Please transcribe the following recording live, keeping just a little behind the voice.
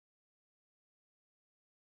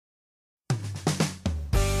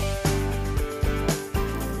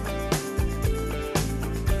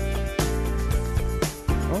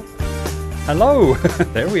Hello,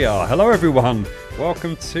 there we are. Hello everyone.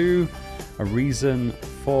 Welcome to A Reason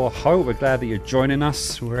for Hope. We're glad that you're joining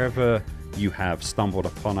us wherever you have stumbled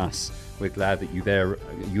upon us. We're glad that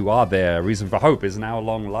you are there. A Reason for Hope is an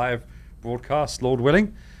hour-long live broadcast, Lord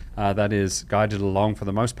willing, that is guided along for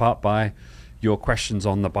the most part by your questions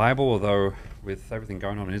on the Bible, although with everything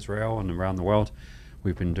going on in Israel and around the world,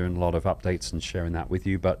 we've been doing a lot of updates and sharing that with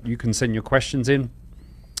you. But you can send your questions in,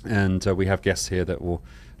 and we have guests here that will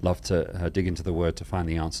love to dig into the Word to find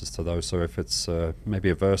the answers to those. So if it's maybe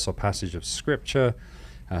a verse or passage of Scripture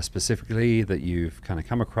specifically that you've kind of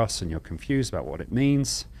come across and you're confused about what it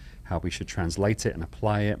means, how we should translate it and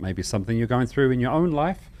apply it, maybe something you're going through in your own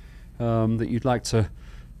life that you'd like to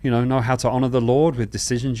know how to honor the Lord with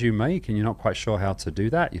decisions you make and you're not quite sure how to do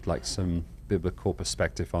that, you'd like some biblical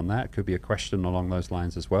perspective on that. It could be a question along those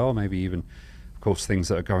lines as well, maybe even, of course, things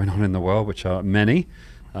that are going on in the world, which are many,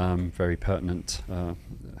 very pertinent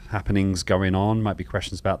happenings going on, might be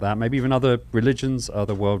questions about that, maybe even other religions,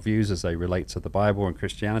 other worldviews as they relate to the Bible and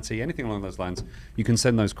Christianity, anything along those lines. You can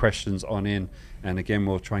send those questions on in, and again,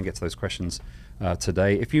 we'll try and get to those questions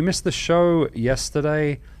today. If you missed the show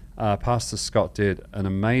yesterday, Pastor Scott did an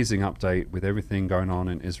amazing update with everything going on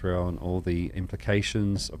in Israel and all the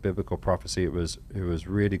implications of biblical prophecy. It was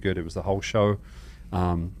really good. It was the whole show,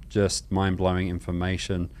 just mind-blowing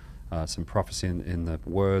information. Some prophecy in the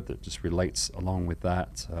Word that just relates along with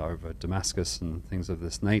that over Damascus and things of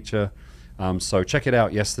this nature. So check it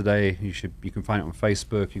out yesterday. You can find it on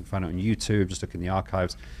Facebook. You can find it on YouTube. Just look in the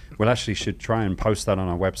archives. We'll actually should try and post that on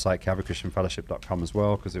our website, calvarychristianfellowship.com as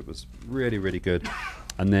well, because it was really, really good.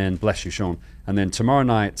 And then, bless you, Sean. And then tomorrow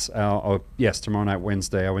night, tomorrow night,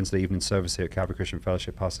 Wednesday, our Wednesday evening service here at Calvary Christian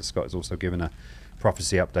Fellowship, Pastor Scott is also giving a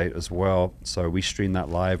prophecy update as well. So we stream that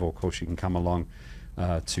live, or of course you can come along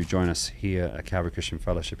to join us here at Calvary Christian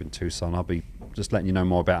Fellowship in Tucson. I'll be just letting you know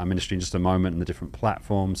more about our ministry in just a moment and the different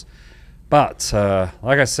platforms. But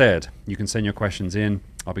like I said, you can send your questions in.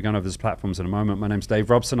 I'll be going over those platforms in a moment. My name's Dave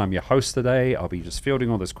Robson. I'm your host today. I'll be just fielding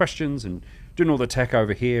all those questions and doing all the tech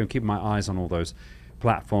over here and keeping my eyes on all those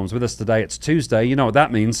platforms. With us today, it's Tuesday. You know what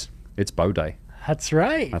that means. It's Bo Day. That's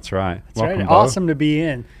right. That's right. That's Welcome, right. Bo. Awesome to be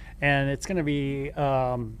in. And it's going to be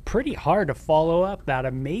pretty hard to follow up that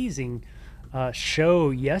amazing show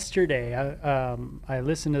yesterday. I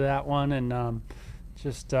listened to that one, and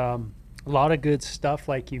just a lot of good stuff,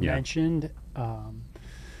 like you mentioned.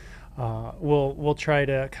 We'll try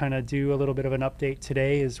to kind of do a little bit of an update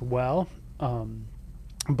today as well.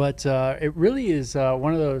 But it really is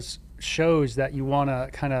one of those shows that you want to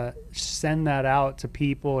kind of send that out to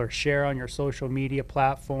people or share on your social media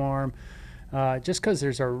platform, just because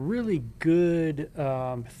there's a really good,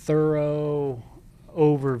 thorough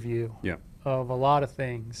overview of a lot of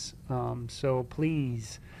things. So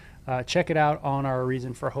please check it out on our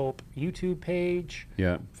Reason for Hope YouTube page.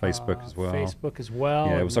 Yeah, Facebook as well. Facebook as well.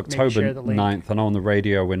 Yeah, it was October 9th. I know on the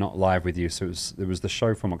radio we're not live with you, so it was the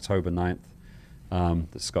show from October 9th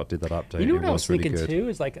that Scott did that update. You know what I was thinking too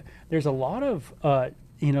is, like, there's a lot of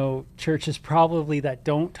churches probably that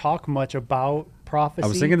don't talk much about prophecy. I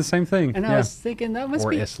was thinking the same thing. And I was thinking that must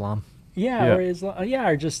be Islam. Yeah, or Islam. Yeah,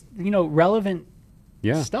 or just relevant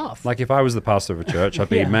stuff. Like if I was the pastor of a church, I'd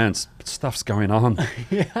be, man, stuff's going on.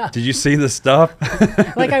 Did you see the stuff?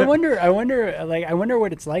 Like I wonder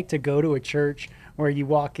what it's like to go to a church where you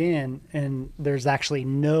walk in and there's actually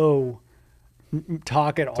no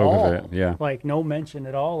talk at all. Of it, like no mention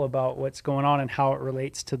at all about what's going on and how it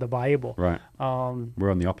relates to the Bible. Right. We're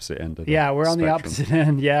on the opposite end of the we're on spectrum. the opposite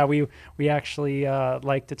end. Yeah, we actually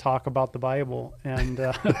like to talk about the Bible and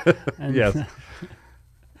yes.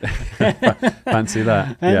 Fancy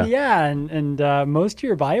that. And most of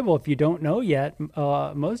your Bible, if you don't know yet,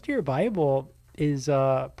 most of your Bible is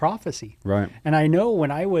prophecy. Right. And I know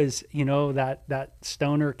when I was, that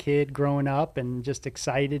stoner kid growing up and just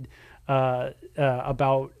excited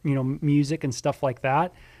about, music and stuff like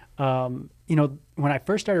that, when I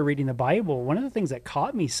first started reading the Bible, one of the things that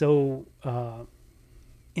caught me so,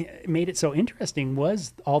 it made it so interesting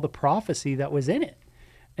was all the prophecy that was in it.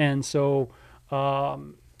 And so,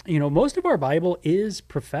 most of our Bible is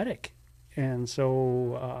prophetic. And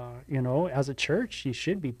so, as a church, you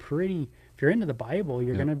should be if you're into the Bible,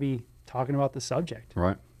 you're going to be talking about the subject.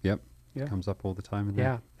 Right. Yep. Yeah. Comes up all the time in there.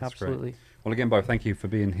 Yeah, that's absolutely. Great. Well, again, Bo, thank you for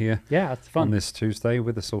being here. Yeah, it's fun. On this Tuesday.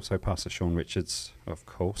 With us also Pastor Sean Richards, of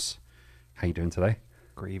course. How you doing today?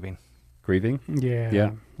 Grieving?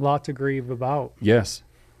 Yeah. Lot to grieve about. Yes.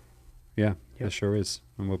 Yeah, there sure is.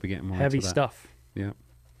 And we'll be getting more heavy into that. Stuff. Yeah.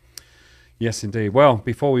 Yes, indeed. Well,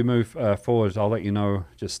 before we move forward, I'll let you know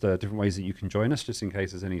just different ways that you can join us, just in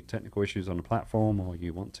case there's any technical issues on the platform or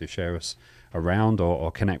you want to share us around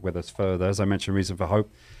or connect with us further. As I mentioned, Reason for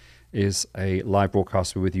Hope is a live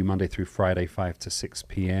broadcast. We're with you Monday through Friday, 5 to 6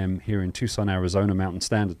 p.m. here in Tucson, Arizona, Mountain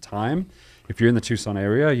Standard Time. If you're in the Tucson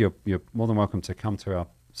area, you're more than welcome to come to our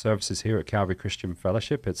services here at Calvary Christian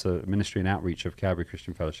Fellowship. It's a ministry and outreach of Calvary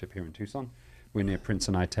Christian Fellowship here in Tucson. We're near Prince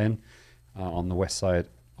and I-10 on the west side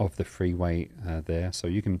of the freeway there. So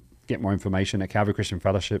you can get more information at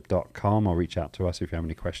calvarychristianfellowship.com or reach out to us if you have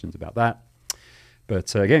any questions about that.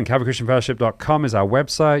 But again, calvarychristianfellowship.com is our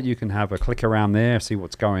website. You can have a click around there, see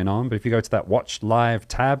what's going on. But if you go to that Watch Live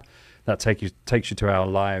tab, that takes you to our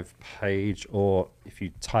live page. Or if you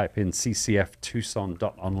type in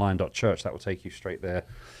ccftucson.online.church, that will take you straight there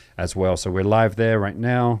as well. So we're live there right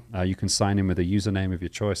now. You can sign in with a username of your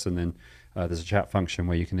choice, and then there's a chat function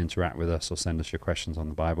where you can interact with us or send us your questions on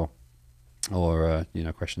the Bible or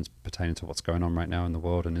questions pertaining to what's going on right now in the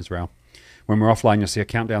world and Israel. When we're offline, you'll see a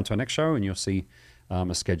countdown to our next show, and you'll see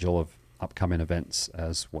a schedule of upcoming events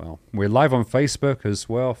as well. We're live on Facebook as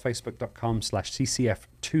well,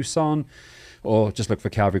 facebook.com/CCFTucson, or just look for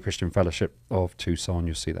Calvary Christian Fellowship of Tucson.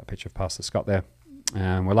 You'll see that picture of Pastor Scott there.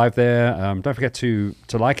 And we're live there. Don't forget to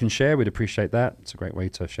like and share. We'd appreciate that. It's a great way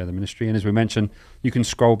to share the ministry. And as we mentioned, you can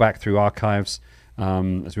scroll back through archives.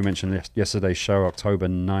 As we mentioned, yesterday's show, October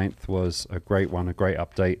 9th, was a great one, a great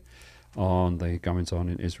update on the goings-on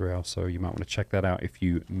in Israel. So you might want to check that out if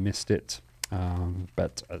you missed it.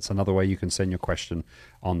 But it's another way you can send your question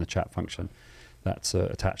on the chat function. That's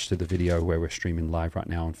attached to the video where we're streaming live right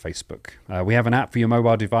now on Facebook. We have an app for your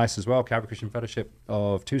mobile device as well, Calvary Christian Fellowship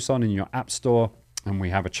of Tucson in your app store. And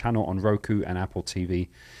we have a channel on Roku and Apple TV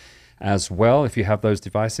as well. If you have those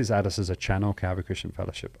devices, add us as a channel, Calvary Christian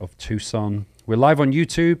Fellowship of Tucson. We're live on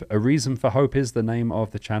YouTube. A Reason for Hope is the name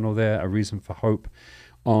of the channel there, A Reason for Hope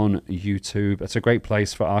on YouTube. It's a great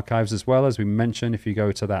place for archives as well. As we mentioned, if you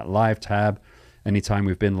go to that live tab, anytime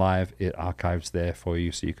we've been live, it archives there for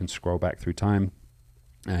you, so you can scroll back through time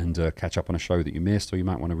and catch up on a show that you missed, or you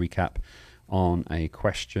might want to recap on a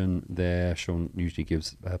question there. Sean usually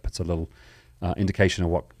puts a little indication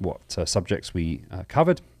of what subjects we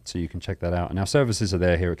covered, so you can check that out. And our services are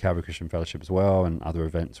there here at Calvary Christian Fellowship as well, and other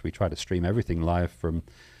events. We try to stream everything live, from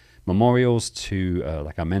memorials to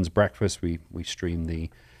like our men's breakfast. We stream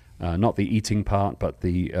the not the eating part, but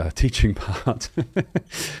the teaching part.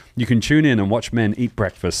 You can tune in and watch men eat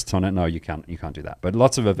breakfast on it. No, you can't do that. But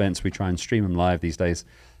lots of events, we try and stream them live these days.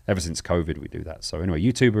 Ever since COVID, we do that. So anyway,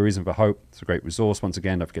 YouTube, A Reason for Hope. It's a great resource. Once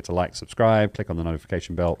again, don't forget to like, subscribe, click on the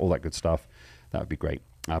notification bell, all that good stuff. That would be great.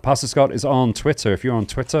 Pastor Scott is on Twitter. If you're on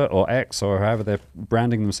Twitter or X or however they're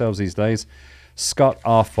branding themselves these days, Scott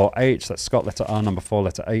R4H. That's Scott letter R number 4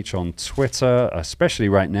 letter H on Twitter. Especially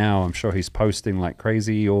right now, I'm sure he's posting like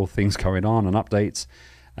crazy, all things going on and updates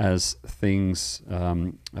as things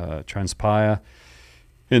transpire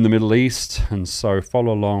in the Middle East. And so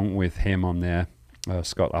follow along with him on there.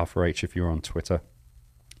 Scott R4H if you're on Twitter.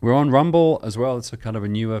 We're on Rumble as well. It's a kind of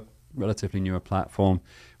a relatively newer platform.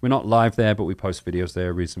 We're not live there, but we post videos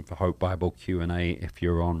there. Reason for Hope Bible Q&A. If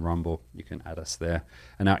you're on Rumble, you can add us there.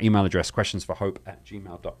 And our email address,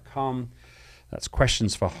 questionsforhope@gmail.com. That's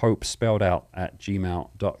questionsforhope spelled out at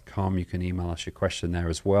gmail.com. You can email us your question there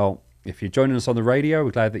as well. If you're joining us on the radio,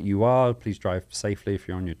 we're glad that you are. Please drive safely if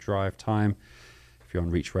you're on your drive time. If you're on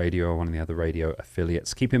Reach Radio or one of the other radio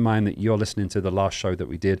affiliates, keep in mind that you're listening to the last show that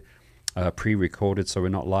we did pre-recorded, so we're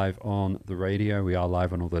not live on the radio. We are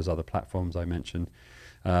live on all those other platforms I mentioned.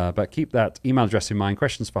 But keep that email address in mind,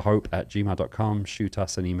 questionsforhope@gmail.com. Shoot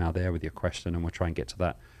us an email there with your question, and we'll try and get to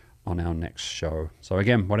that on our next show. So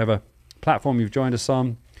again, whatever platform you've joined us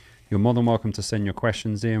on, you're more than welcome to send your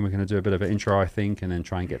questions in. We're going to do a bit of an intro, I think, and then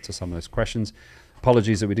try and get to some of those questions.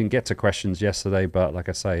 Apologies that we didn't get to questions yesterday, but like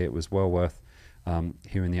I say, it was well worth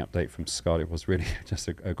hearing the update from Scott. It was really just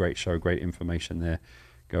a great show, great information there.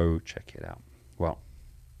 Go check it out. Well,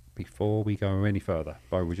 before we go any further,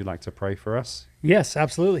 Bo, would you like to pray for us? Yes,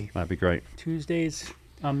 absolutely. That'd be great. Tuesdays,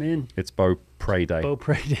 I'm in. It's Bo Pray Day. Bo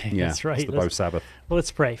Pray Day. Yeah, that's right. It's the Bo Sabbath. Well,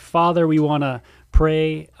 let's pray. Father, we want to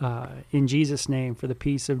pray in Jesus' name for the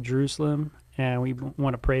peace of Jerusalem, and we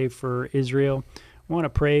want to pray for Israel. We want to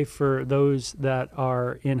pray for those that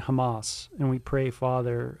are in Hamas, and we pray,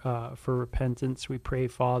 Father, for repentance. We pray,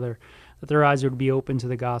 Father, that their eyes would be open to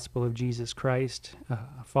the gospel of Jesus Christ.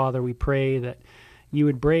 Father, we pray that you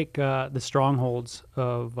would break the strongholds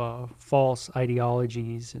of false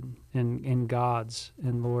ideologies and gods.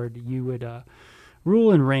 And Lord, you would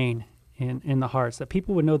rule and reign in the hearts, that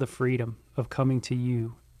people would know the freedom of coming to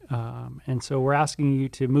you. And so we're asking you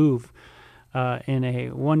to move in a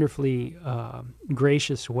wonderfully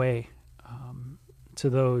gracious way to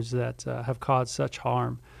those that have caused such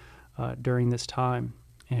harm during this time.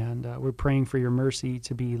 And we're praying for your mercy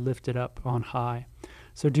to be lifted up on high.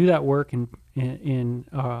 So do that work in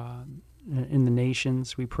the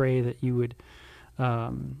nations. We pray that you would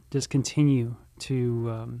just continue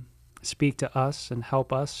to speak to us and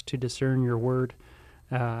help us to discern your word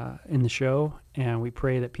in the show. And we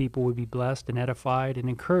pray that people would be blessed and edified and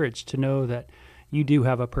encouraged to know that you do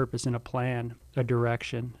have a purpose and a plan, a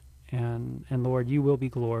direction. And Lord, you will be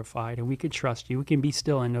glorified, and we can trust you. We can be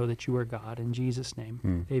still and know that you are God. In Jesus'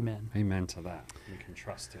 name, amen. Amen to that. We can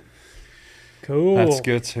trust him. Cool. That's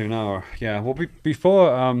good to know. Yeah. Well,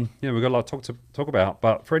 before, we've got a lot to talk about.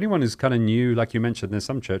 But for anyone who's kind of new, like you mentioned, there's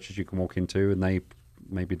some churches you can walk into, and they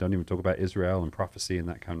maybe don't even talk about Israel and prophecy and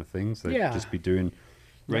that kind of things. They just be doing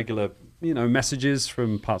regular, messages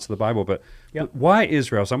from parts of the Bible. But why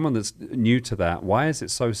Israel? Someone that's new to that, why is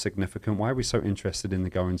it so significant? Why are we so interested in the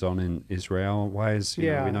goings on in Israel? Why is, we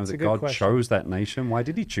know that God chose that nation. Why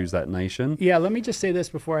did he choose that nation? Yeah, let me just say this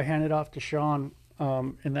before I hand it off to Sean.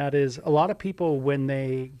 And that is, a lot of people, when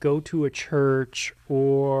they go to a church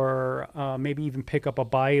or maybe even pick up a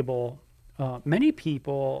Bible, many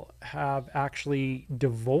people have actually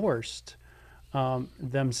divorced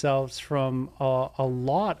themselves from a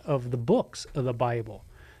lot of the books of the Bible.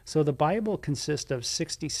 So the Bible consists of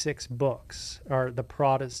 66 books, or the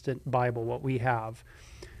Protestant Bible, what we have.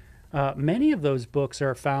 Many of those books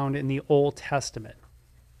are found in the Old Testament.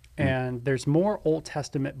 And there's more Old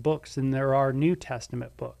Testament books than there are New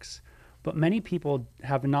Testament books. But many people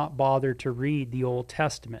have not bothered to read the Old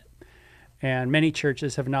Testament. And many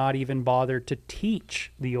churches have not even bothered to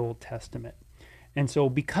teach the Old Testament. And so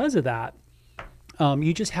because of that,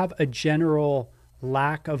 you just have a general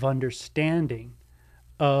lack of understanding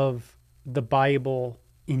of the Bible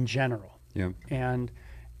in general. Yeah. And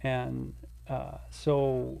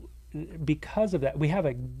so because of that, we have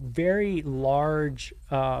a very large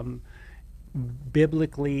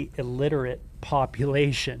biblically illiterate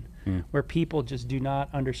population where people just do not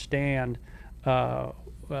understand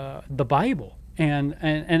the Bible. And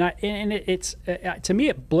it's to me,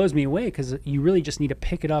 it blows me away, because you really just need to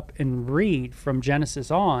pick it up and read from Genesis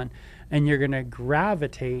on, and you're going to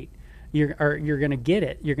gravitate. You're going to get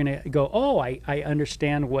it. You're going to go, oh, I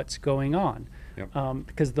understand what's going on. Yep.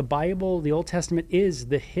 Because the Bible, the Old Testament, is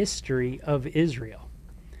the history of Israel.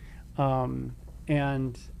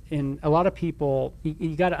 And in a lot of people,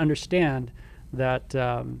 you got to understand that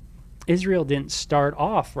Israel didn't start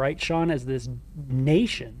off, right, Sean, as this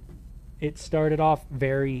nation. It started off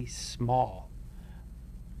very small,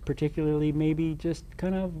 particularly maybe just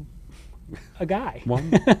kind of a guy.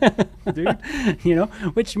 One dude.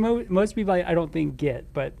 Which most people I don't think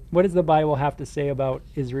get. But what does the Bible have to say about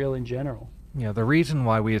Israel in general? The reason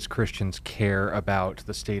why we as Christians care about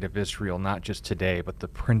the state of Israel, not just today, but the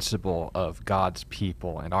principle of God's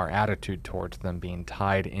people and our attitude towards them being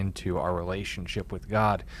tied into our relationship with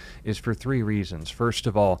God, is for three reasons. First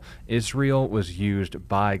of all, Israel was used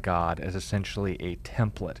by God as essentially a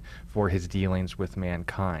template for his dealings with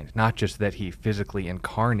mankind. Not just that he physically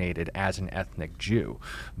incarnated as an ethnic Jew,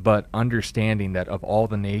 but understanding that of all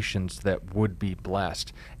the nations that would be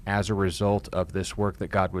blessed as a result of this work that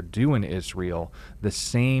God would do in Israel, the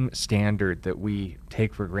same standard that we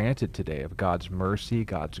take for granted today of God's mercy,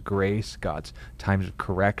 God's grace, God's times of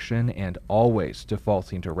correction, and always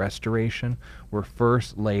defaulting to restoration, were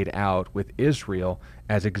first laid out with Israel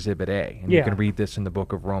as Exhibit A. And you can read this in the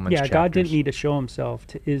book of Romans. Yeah, God didn't need to show himself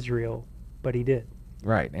to Israel, but he did.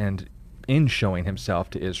 Right, and in showing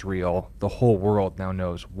himself to Israel, the whole world now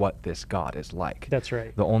knows what this God is like. That's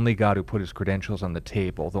right. The only God who put his credentials on the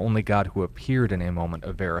table, the only God who appeared in a moment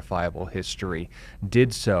of verifiable history,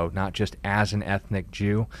 did so not just as an ethnic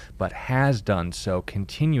Jew, but has done so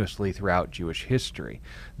continuously throughout Jewish history.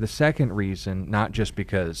 The second reason, not just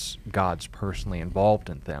because God's personally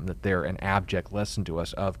involved in them, that they're an abject lesson to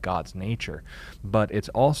us of God's nature, but it's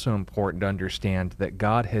also important to understand that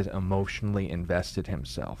God has emotionally invested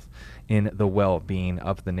himself in the well-being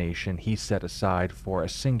of the nation he set aside for a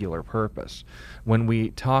singular purpose. When we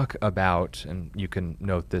talk about, and you can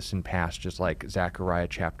note this in passages like Zechariah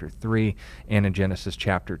chapter 3 and in Genesis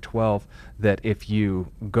chapter 12, that if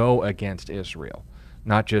you go against Israel,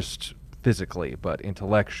 not just physically, but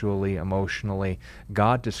intellectually, emotionally,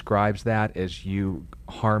 God describes that as you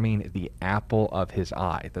harming the apple of his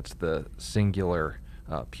eye. That's the singular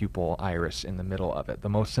pupil iris in the middle of it, the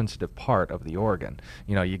most sensitive part of the organ.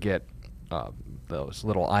 You get those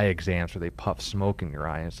little eye exams where they puff smoke in your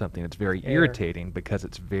eye and something that's very irritating because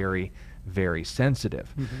it's very very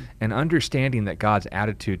sensitive. And understanding that God's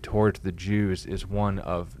attitude towards the Jews is one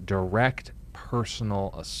of direct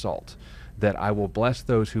personal assault, that I will bless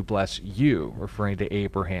those who bless you, referring to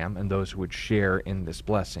Abraham and those who would share in this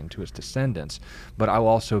blessing to his descendants, but I will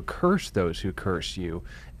also curse those who curse you.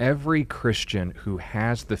 Every Christian who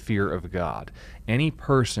has the fear of God, any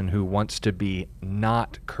person who wants to be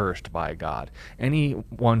not cursed by God,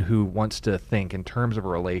 anyone who wants to think in terms of a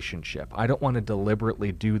relationship, I don't want to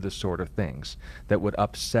deliberately do the sort of things that would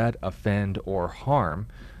upset, offend, or harm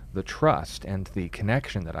the trust and the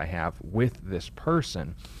connection that I have with this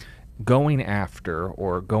person. Going after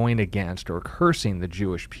or going against or cursing the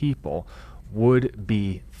Jewish people would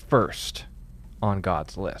be first on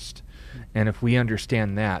God's list. And if we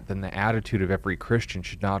understand that, then the attitude of every Christian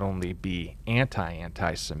should not only be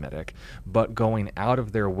anti-Semitic, but going out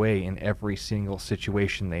of their way in every single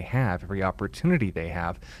situation they have, every opportunity they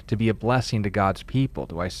have, to be a blessing to God's people.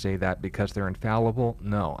 Do I say that because they're infallible?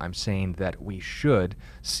 No, I'm saying that we should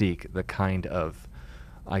seek the kind of,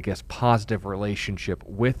 positive relationship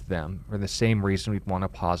with them for the same reason we'd want a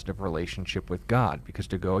positive relationship with God, because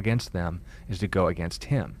to go against them is to go against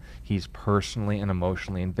Him. He's personally and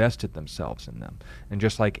emotionally invested themselves in them. And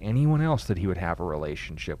just like anyone else that He would have a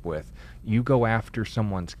relationship with, you go after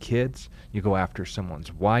someone's kids, you go after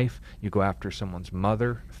someone's wife, you go after someone's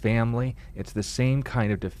mother, family. It's the same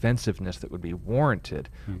kind of defensiveness that would be warranted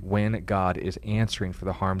when God is answering for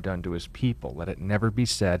the harm done to His people. Let it never be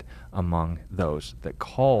said among those that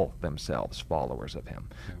call themselves followers of Him.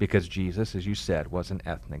 Because Jesus, as you said, was an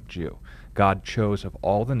ethnic Jew. God chose of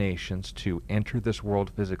all the nations to enter this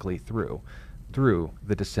world physically through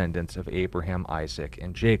the descendants of Abraham, Isaac,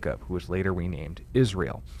 and Jacob, who was later renamed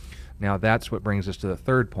Israel. Now that's what brings us to the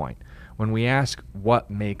third point. When we ask what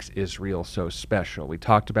makes Israel so special, we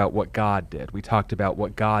talked about what God did, we talked about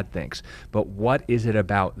what God thinks, but what is it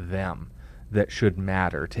about them that should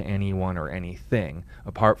matter to anyone or anything,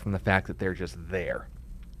 apart from the fact that they're just there?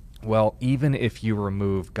 Well, even if you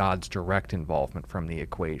remove God's direct involvement from the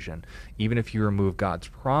equation, even if you remove God's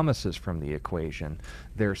promises from the equation,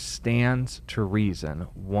 there stands to reason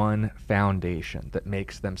one foundation that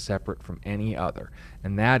makes them separate from any other,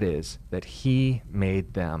 and that is that He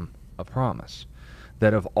made them a promise.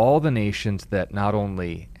 That of all the nations that not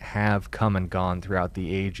only have come and gone throughout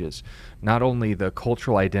the ages, not only the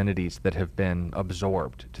cultural identities that have been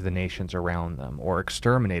absorbed to the nations around them or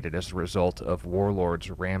exterminated as a result of warlords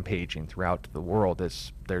rampaging throughout the world,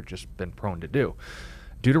 as they've just been prone to do,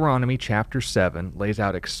 Deuteronomy chapter 7 lays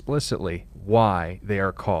out explicitly why they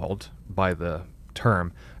are called by the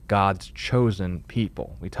term God's chosen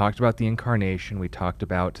people. We talked about the incarnation, we talked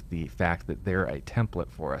about the fact that they're a template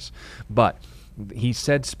for us, but He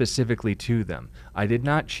said specifically to them, I did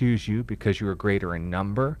not choose you because you were greater in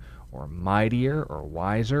number or mightier or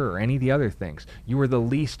wiser or any of the other things. You were the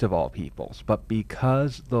least of all peoples, but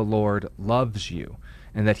because the Lord loves you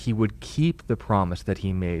and that He would keep the promise that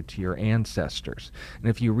He made to your ancestors. And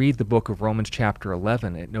if you read the book of Romans chapter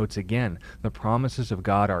 11, it notes again, the promises of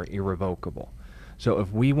God are irrevocable. So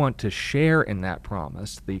if we want to share in that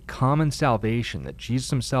promise, the common salvation that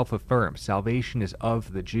Jesus Himself affirmed, salvation is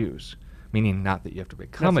of the Jews, meaning not that you have to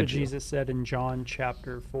become a Jew. That's what Jesus said in John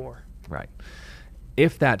chapter 4. Right.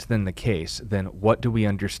 If that's then the case, then what do we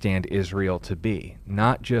understand Israel to be?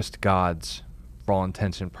 Not just God's, for all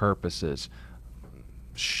intents and purposes,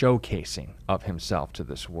 showcasing of Himself to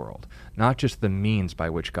this world. Not just the means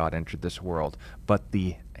by which God entered this world, but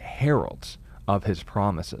the heralds of His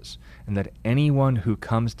promises, and that anyone who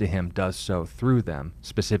comes to Him does so through them,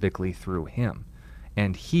 specifically through Him.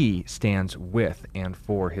 And He stands with and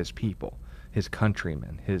for His people, His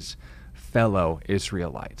countrymen, His fellow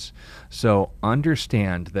Israelites. So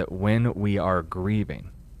understand that when we are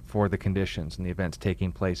grieving for the conditions and the events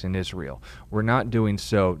taking place in Israel, we're not doing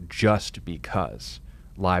so just because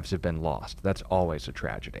lives have been lost. That's always a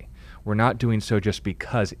tragedy. We're not doing so just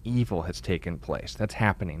because evil has taken place. That's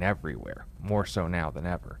happening everywhere, more so now than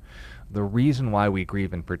ever. The reason why we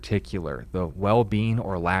grieve in particular, the well-being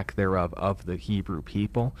or lack thereof of the Hebrew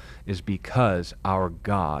people, is because our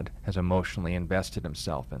God has emotionally invested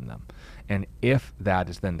Himself in them. And if that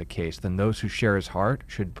is then the case, then those who share His heart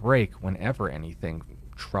should break whenever anything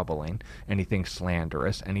troubling, anything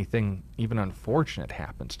slanderous, anything even unfortunate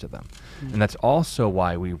happens to them. And that's also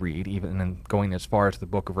why we read, even in going as far as the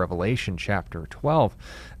book of Revelation, chapter 12,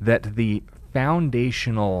 that the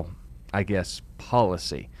foundational,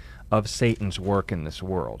 policy of Satan's work in this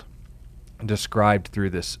world, described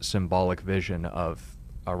through this symbolic vision of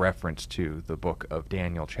a reference to the book of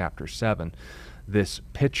Daniel chapter 7, this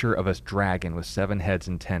picture of a dragon with 7 heads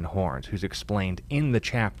and 10 horns, who's explained in the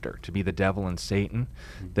chapter to be the devil and Satan,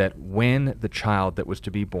 that when the child that was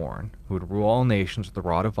to be born, who would rule all nations with a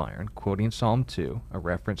rod of iron, quoting Psalm 2, a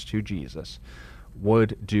reference to Jesus,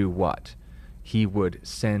 would do what? He would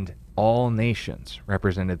send all nations,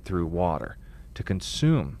 represented through water, to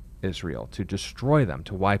consume Israel, to destroy them,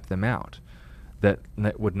 to wipe them out. That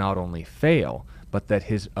would not only fail, but that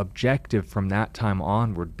his objective from that time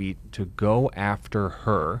on would be to go after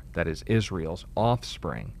her, that is Israel's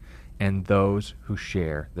offspring, and those who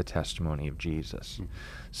share the testimony of Jesus.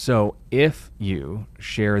 So if you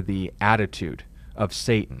share the attitude of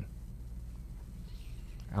Satan,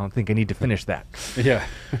 I don't think I need to finish that. Yeah.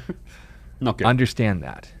 Not good. Understand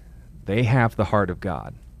that. They have the heart of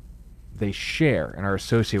God. They share and are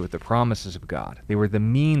associated with the promises of God. They were the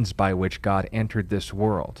means by which God entered this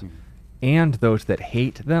world. And those that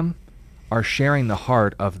hate them are sharing the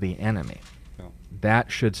heart of the enemy. Yeah.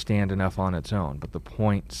 That should stand enough on its own, but the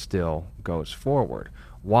point still goes forward.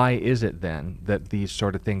 Why is it then that these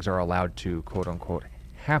sort of things are allowed to, quote unquote,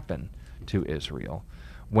 happen to Israel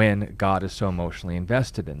when God is so emotionally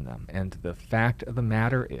invested in them? And the fact of the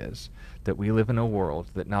matter is that we live in a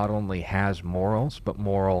world that not only has morals, but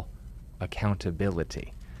moral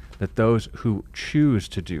accountability. That those who choose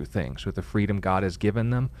to do things with the freedom God has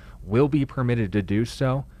given them will be permitted to do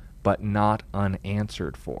so, but not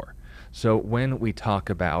unanswered for. So when we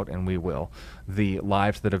talk about, and we will, the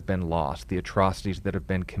lives that have been lost, the atrocities that have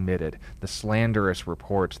been committed, the slanderous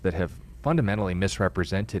reports that have fundamentally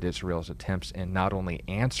misrepresented Israel's attempts in not only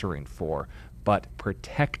answering for, but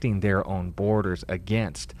protecting their own borders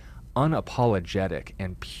against unapologetic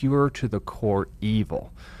and pure to the core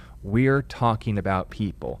evil, we're talking about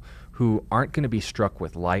people who aren't going to be struck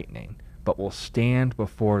with lightning, but will stand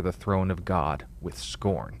before the throne of God with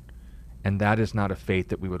scorn. And that is not a fate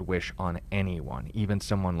that we would wish on anyone, even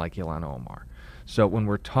someone like Ilhan Omar. So when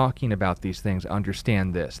we're talking about these things,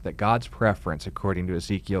 understand this, that God's preference, according to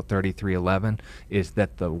Ezekiel 33:11, is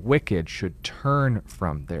that the wicked should turn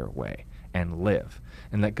from their way and live,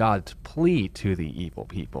 and that God's plea to the evil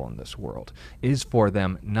people in this world is for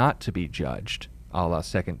them not to be judged, a la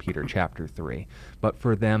 2 Peter chapter 3, but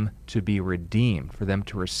for them to be redeemed, for them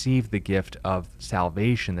to receive the gift of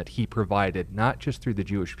salvation that he provided not just through the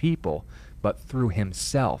Jewish people, but through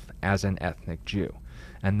himself as an ethnic Jew.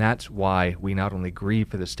 And that's why we not only grieve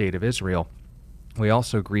for the state of Israel, we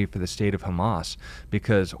also grieve for the state of Hamas,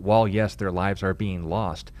 because while, yes, their lives are being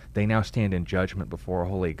lost, they now stand in judgment before a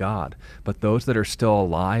holy God. But those that are still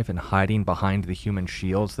alive and hiding behind the human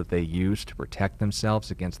shields that they use to protect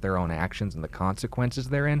themselves against their own actions and the consequences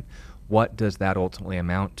therein, what does that ultimately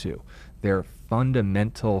amount to? Their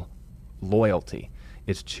fundamental loyalty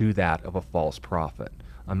is to that of a false prophet,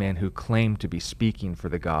 a man who claimed to be speaking for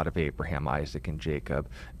the God of Abraham, Isaac, and Jacob,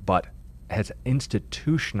 but has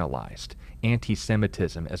institutionalized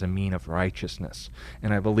anti-Semitism as a mean of righteousness.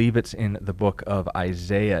 And I believe it's in the book of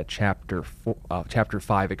Isaiah chapter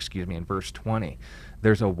 5, in verse 20.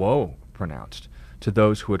 There's a woe pronounced to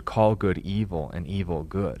those who would call good evil and evil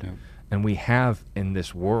good. Yeah. And we have in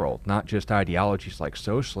this world not just ideologies like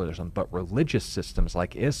socialism, but religious systems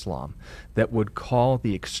like Islam that would call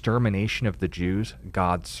the extermination of the Jews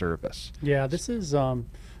God's service. Yeah, this is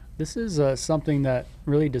something that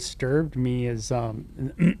really disturbed me,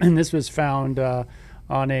 and this was found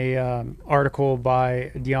on a article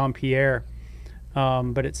by Dion Pierre,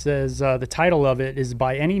 but it says the title of it is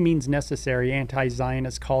 "By Any Means Necessary,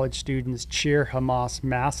 Anti-Zionist College Students Cheer Hamas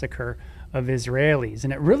Massacre of Israelis."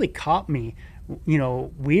 And it really caught me,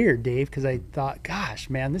 weird, Dave, because I thought, gosh,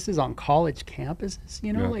 man, this is on college campuses,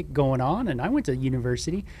 like going on. And I went to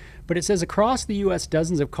university. But it says across the U.S.,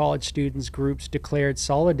 dozens of college students groups declared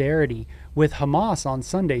solidarity with Hamas on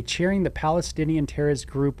Sunday, cheering the Palestinian terrorist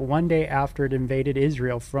group one day after it invaded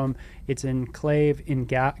Israel from its enclave in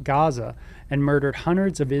Gaza and murdered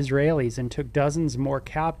hundreds of Israelis and took dozens more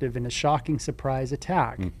captive in a shocking surprise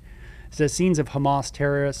attack. It says scenes of Hamas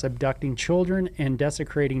terrorists abducting children and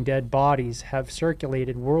desecrating dead bodies have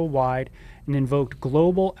circulated worldwide and invoked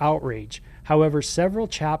global outrage. However, several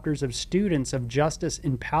chapters of Students of Justice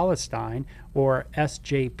in Palestine, or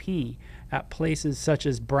SJP, at places such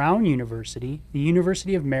as Brown University, the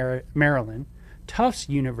University of Maryland, Tufts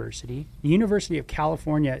University, the University of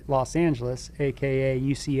California at Los Angeles, aka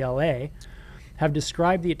UCLA, have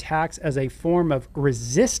described the attacks as a form of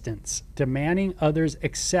resistance, demanding others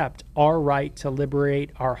accept our right to liberate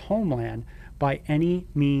our homeland by any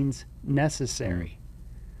means necessary.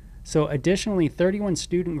 So additionally, 31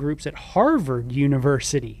 student groups at Harvard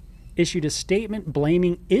University issued a statement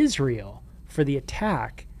blaming Israel for the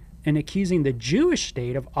attack and accusing the Jewish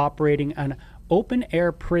state of operating an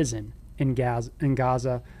open-air prison in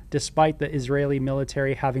Gaza, despite the Israeli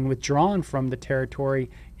military having withdrawn from the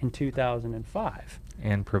territory in 2005.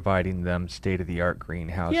 And providing them state-of-the-art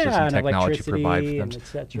greenhouses Yeah, and and technology provided for them. and et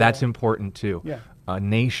cetera. That's important too. Yeah. A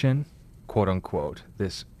nation, quote unquote,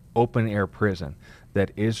 this open-air prison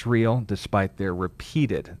that Israel, despite their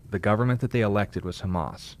the government that they elected was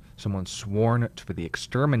Hamas, someone sworn for the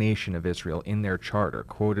extermination of Israel in their charter,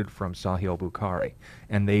 quoted from Sahih Bukhari.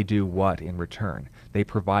 And they do what in return? They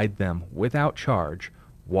provide them without charge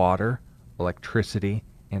water, electricity,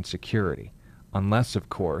 and security. Unless, of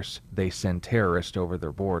course, they send terrorists over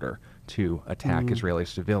their border to attack Israeli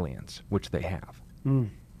civilians, which they have.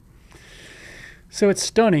 So it's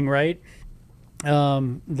stunning, right?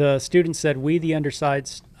 The student said, we, the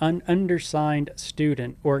undersigned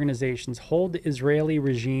student organizations, hold the Israeli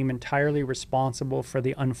regime entirely responsible for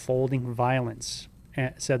the unfolding violence,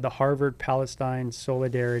 said the Harvard Palestine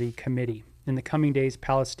Solidarity Committee. In the coming days,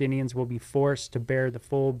 Palestinians will be forced to bear the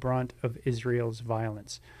full brunt of Israel's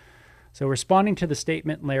violence. So responding to the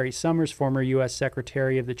statement, Larry Summers, former U.S.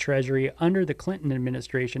 Secretary of the Treasury under the Clinton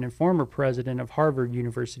administration and former president of Harvard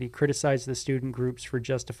University, criticized the student groups for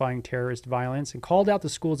justifying terrorist violence and called out the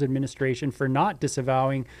school's administration for not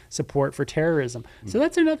disavowing support for terrorism. So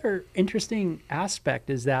that's another interesting aspect,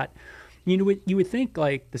 is that you would think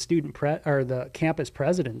like the or the campus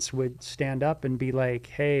presidents would stand up and be like,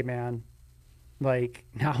 hey, man, like,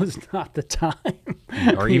 now's not the time.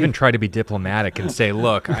 Or even try to be diplomatic and say,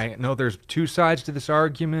 look, I know there's two sides to this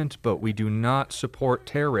argument, but we do not support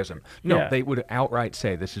terrorism. No, Yeah. They would outright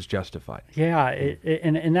say this is justified. Yeah,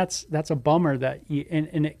 and that's a bummer that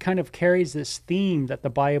and it kind of carries this theme that the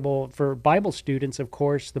Bible, for Bible students, of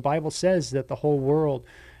course, the Bible says that the whole world,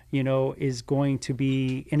 is going to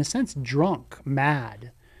be, in a sense, drunk,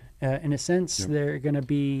 mad. In a sense, they're going to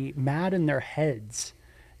be mad in their heads.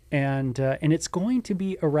 And it's going to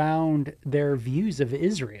be around their views of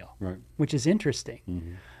Israel, Right. which is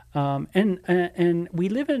interesting. And we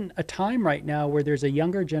live in a time right now where there's a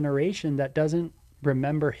younger generation that doesn't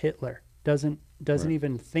remember Hitler, doesn't Right.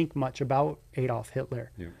 even think much about Adolf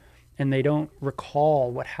Hitler, Yeah. and they don't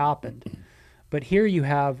recall what happened. But here you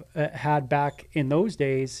have had back in those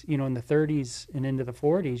days, in the 30s and into the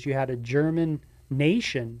 40s, you had a German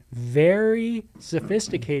nation, very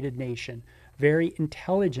sophisticated nation, very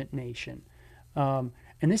intelligent nation.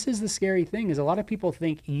 And this is the scary thing, is a lot of people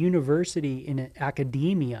think university and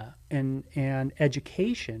academia and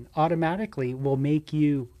education automatically will make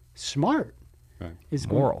you smart. Right.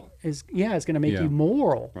 Moral. It's going to make Yeah. you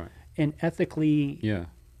moral Right. and ethically Yeah.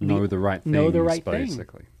 Know the right things, know the right thing.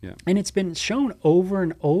 basically. Yeah. And it's been shown over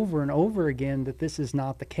and over and over again that this is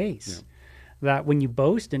not the case. That when you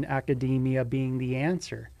boast in academia being the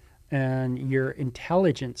answer and your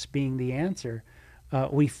intelligence being the answer,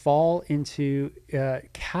 we fall into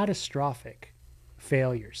catastrophic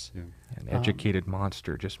failures. Yeah. An educated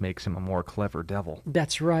monster just makes him a more clever devil.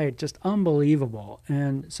 That's right, just unbelievable.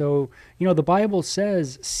 And so, the Bible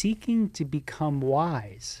says seeking to become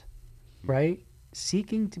wise, right?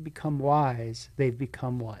 Seeking to become wise, they've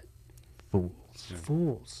become what? Fools.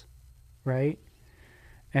 Fools, right?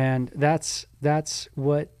 And that's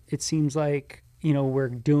what it seems like, we're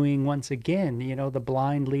doing once again, the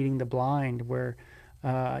blind leading the blind, where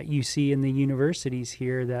you see in the universities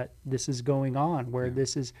here that this is going on, where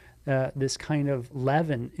this is this kind of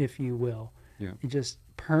leaven, if you will. Yeah. It just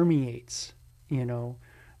permeates,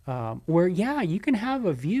 where, you can have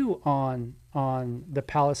a view on the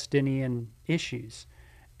Palestinian issues,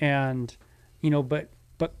 and, but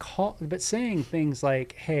saying things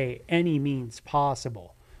like, hey, any means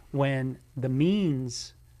possible, when the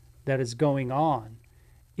means that is going on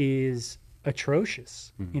is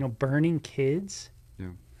atrocious. Burning kids. Yeah.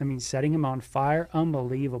 I mean, setting them on fire,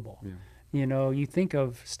 unbelievable. Yeah. You think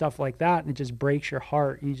of stuff like that and it just breaks your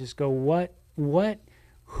heart. You just go,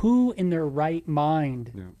 who in their right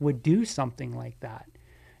mind would do something like that?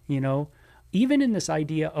 Even in this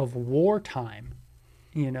idea of wartime,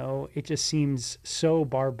 it just seems so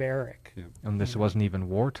barbaric. Yeah. And this wasn't even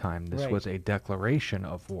wartime. This Right. was a declaration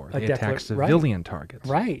of war. A They attacked civilian targets.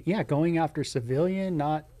 Right. Yeah. Going after civilian,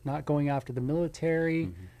 not going after the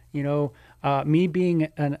military. Me being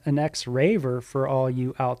an ex-raver, for all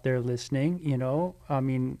you out there listening,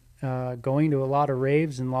 going to a lot of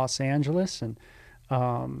raves in Los Angeles, and,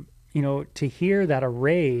 to hear that a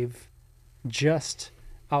rave just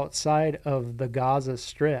outside of the Gaza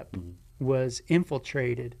Strip was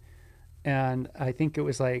infiltrated, and I think it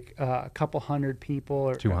was like a couple hundred people,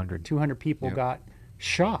 or 200. 200 people Yeah. got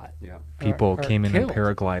shot. Yeah. People or came in killed.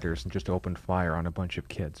 paragliders and just opened fire on a bunch of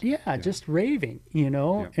kids. Yeah, just raving,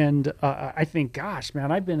 Yeah. And I think, gosh,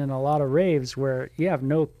 man, I've been in a lot of raves where you have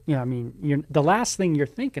no, I mean, the last thing you're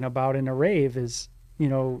thinking about in a rave is,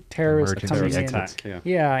 terrorists Emergency coming in, attack,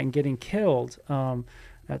 yeah. and getting killed.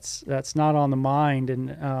 That's not on the mind,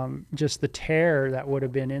 and just the terror that would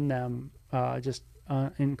have been in them, just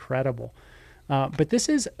incredible. But this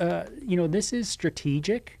is, this is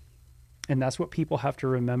strategic, and that's what people have to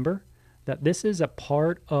remember. That this is a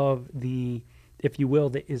part of the, if you will,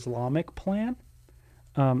 the Islamic plan,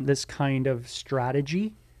 this kind of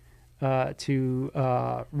strategy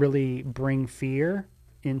to really bring fear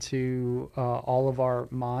into all of our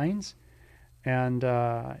minds. And,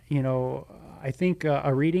 I think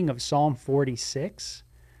a reading of Psalm 46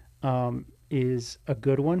 is a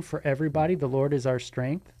good one for everybody. The Lord is our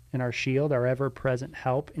strength and our shield, our ever-present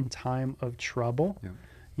help in time of trouble.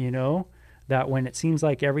 Yeah. That when it seems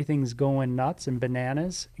like everything's going nuts and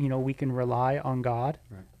bananas, we can rely on God.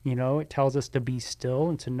 Right. It tells us to be still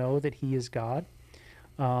and to know that He is God.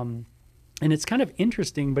 And it's kind of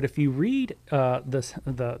interesting, but if you read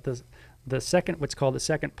the second, what's called the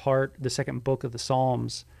second part, the second book of the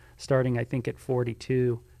Psalms, starting I think at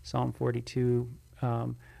 42, Psalm 42,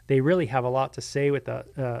 they really have a lot to say with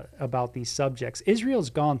about these subjects. Israel's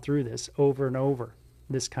gone through this over and over,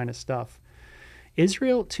 this kind of stuff.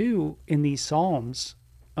 Israel, too, in these Psalms,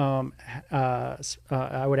 I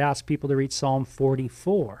would ask people to read Psalm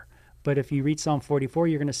 44. But if you read Psalm 44,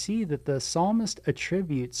 you're going to see that the psalmist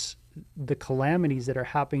attributes the calamities that are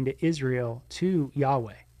happening to Israel to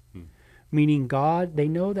Yahweh. Meaning God, they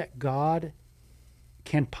know that God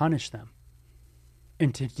can punish them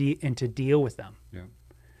and to deal with them. Yeah.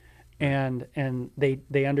 And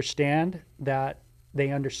they understand that, they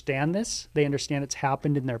understand this. They understand it's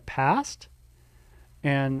happened in their past.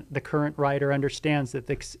 And the current writer understands that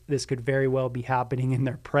this could very well be happening in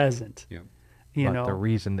their present. Yeah. But the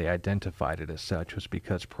reason they identified it as such was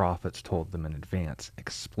because prophets told them in advance,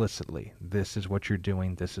 explicitly, this is what you're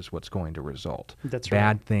doing, this is what's going to result. That's right.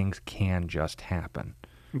 Bad things can just happen.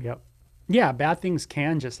 Yep. Yeah, bad things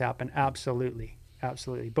can just happen. Absolutely.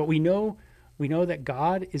 Absolutely. But we know that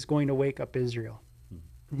God is going to wake up Israel.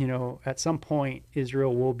 At some point,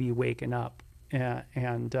 Israel will be waking up,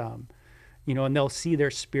 and they'll see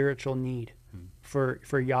their spiritual need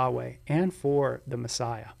for Yahweh and for the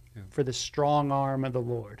Messiah, for the strong arm of the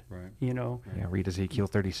Lord. Right. Yeah, read Ezekiel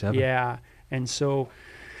 37. Yeah, and so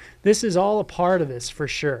this is all a part of this for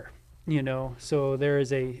sure. So there is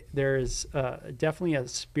definitely a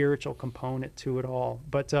spiritual component to it all.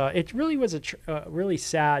 But it really was really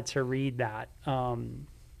sad to read that.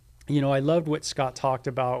 I loved what Scott talked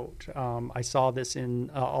about. I saw this in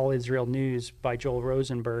All Israel News by Joel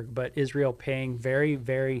Rosenberg, but Israel paying very,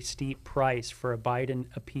 very steep price for a Biden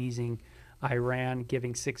appeasing Iran,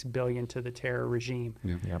 giving $6 billion to the terror regime.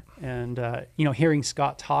 Yep. And, hearing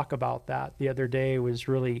Scott talk about that the other day was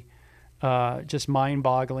really just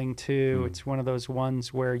mind-boggling too. It's one of those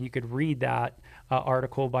ones where you could read that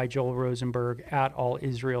article by Joel Rosenberg at All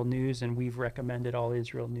Israel News, and we've recommended All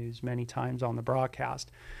Israel News many times on the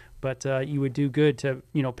broadcast. But you would do good to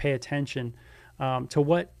pay attention to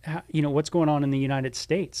what's going on in the United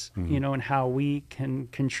States, and how we can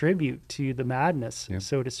contribute to the madness,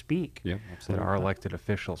 so to speak. Yeah, That absolutely. our elected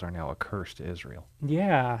officials are now a curse to Israel.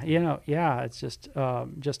 Yeah, it's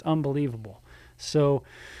just unbelievable. So,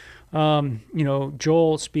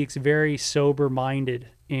 Joel speaks very sober-minded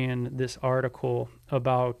in this article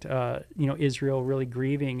about Israel really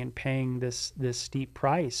grieving and paying this steep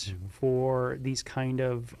price for these kind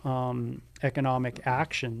of economic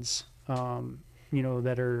actions,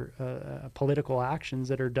 that are political actions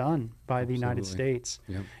that are done by the United States.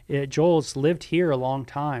 Yep. Joel's lived here a long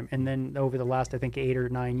time, and then over the last, I think, 8 or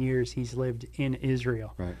 9 years, he's lived in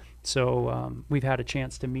Israel. Right. So we've had a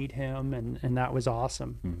chance to meet him, and that was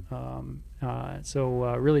awesome.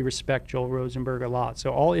 So really respect Joel Rosenberg a lot.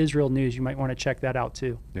 So All Israel News, you might want to check that out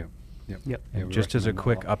too. Yeah. Yep. Yep. Yeah, And we just as a recommend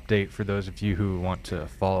quick that a lot. update for those of you who want to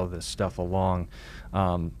follow this stuff along,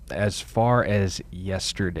 as far as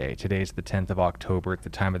yesterday, today's the 10th of October at the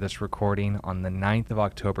time of this recording, on the 9th of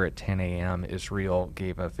October at 10 a.m., Israel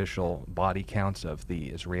gave official body counts of the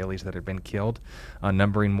Israelis that had been killed,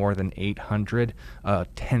 numbering more than 800, a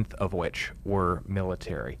tenth of which were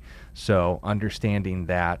military. So understanding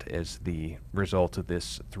that as the result of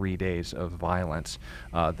this 3 days of violence,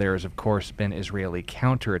 there has, of course, been Israeli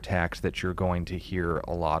counterattacks that you're going to hear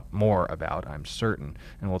a lot more about, I'm certain.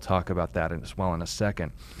 And we'll talk about that as well in a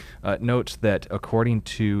second, notes that according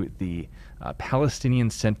to the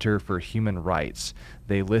Palestinian Center for Human Rights,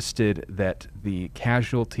 they listed that the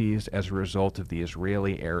casualties as a result of the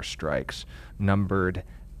Israeli airstrikes numbered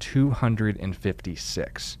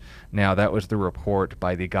 256. Now, that was the report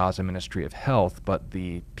by the Gaza Ministry of Health, but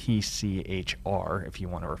the PCHR, if you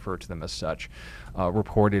want to refer to them as such,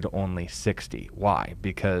 reported only 60. Why?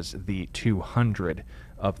 Because the 200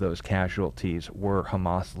 of those casualties were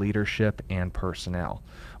Hamas leadership and personnel.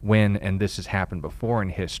 When, and this has happened before in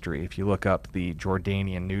history, if you look up the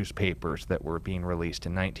Jordanian newspapers that were being released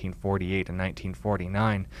in 1948 and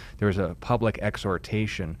 1949, there was a public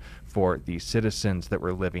exhortation for the citizens that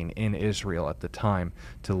were living in Israel at the time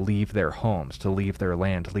to leave their homes, to leave their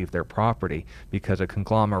land, to leave their property, because a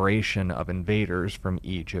conglomeration of invaders from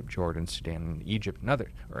Egypt, Jordan, Sudan, and Egypt and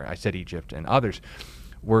others, or I said Egypt and others,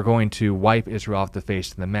 were going to wipe Israel off the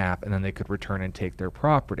face of the map, and then they could return and take their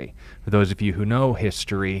property. For those of you who know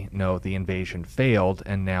history, know the invasion failed,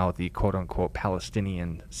 and now the quote-unquote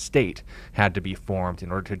Palestinian state had to be formed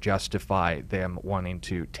in order to justify them wanting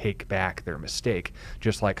to take back their mistake,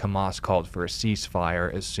 just like Hamas called for a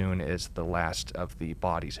ceasefire as soon as the last of the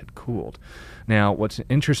bodies had cooled. Now, what's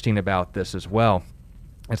interesting about this as well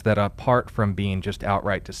is that apart from being just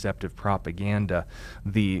outright deceptive propaganda,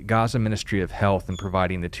 the Gaza Ministry of Health, in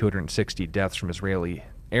providing the 260 deaths from Israeli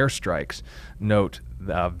airstrikes, note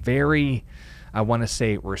the very, I want to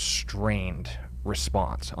say, restrained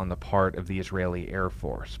response on the part of the Israeli Air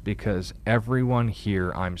Force, because everyone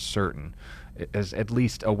here, I'm certain, is at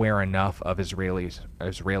least aware enough of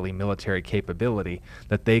Israeli military capability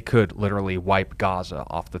that they could literally wipe Gaza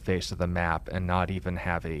off the face of the map and not even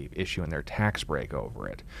have a issue in their tax break over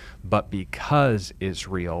it. But because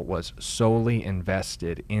Israel was solely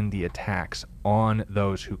invested in the attacks on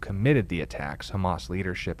those who committed the attacks, Hamas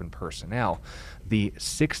leadership and personnel, the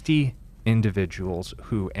 60 individuals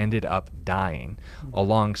who ended up dying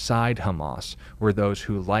alongside Hamas were those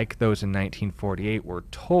who, like those in 1948, were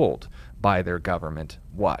told by their government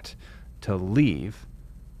what? To leave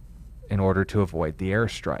in order to avoid the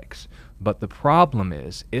airstrikes. But the problem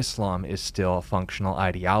is, Islam is still a functional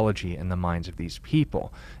ideology in the minds of these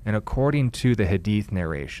people. And according to the Hadith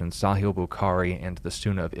narration, Sahih Bukhari and the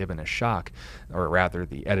Sunnah of Ibn Ishaq, or rather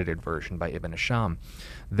the edited version by Ibn Hisham,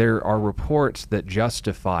 there are reports that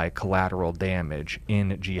justify collateral damage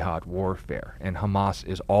in jihad warfare, and Hamas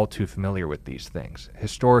is all too familiar with these things.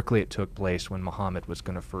 Historically, it took place when Muhammad was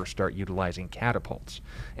going to first start utilizing catapults,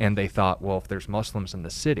 and they thought, well, if there's Muslims in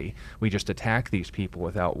the city, we just attack these people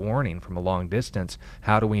without warning from a long distance.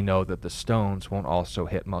 How do we know that the stones won't also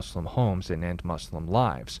hit Muslim homes and end Muslim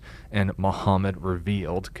lives? And Muhammad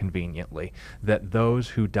revealed, conveniently, that those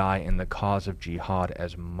who die in the cause of jihad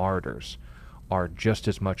as martyrs are just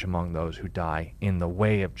as much among those who die in the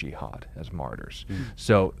way of jihad as martyrs.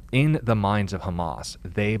 So in the minds of Hamas,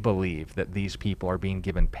 they believe that these people are being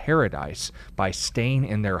given paradise by staying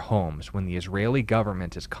in their homes when the Israeli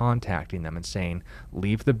government is contacting them and saying,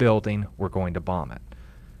 leave the building, we're going to bomb it.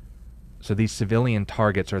 So these civilian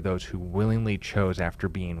targets are those who willingly chose after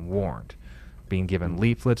being warned, being given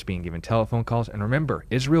leaflets, being given telephone calls. And remember,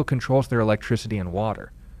 Israel controls their electricity and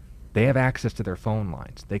water. They have access to their phone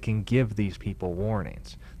lines. They can give these people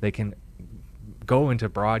warnings. They can go into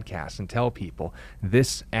broadcasts and tell people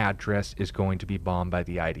this address is going to be bombed by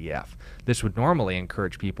the IDF. This would normally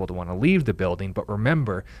encourage people to want to leave the building, but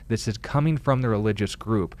remember, this is coming from the religious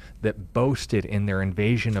group that boasted in their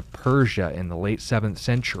invasion of Persia in the late 7th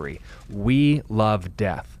century, "We love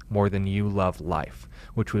death more than you love life,"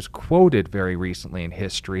 which was quoted very recently in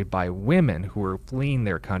history by women who were fleeing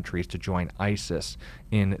their countries to join ISIS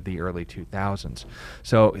in the early 2000s.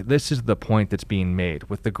 So this is the point that's being made.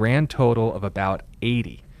 With the grand total of about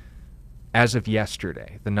 80, as of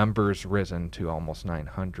yesterday, the number's risen to almost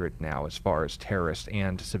 900 now as far as terrorists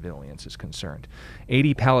and civilians is concerned.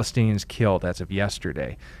 80 Palestinians killed as of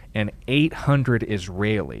yesterday, and 800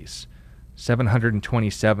 Israelis,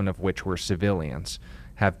 727 of which were civilians,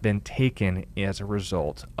 have been taken as a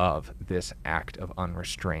result of this act of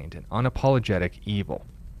unrestrained and unapologetic evil.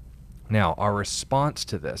 Now, our response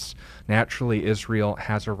to this, naturally, Israel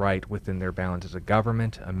has a right within their bounds as a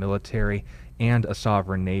government, a military, and a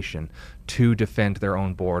sovereign nation to defend their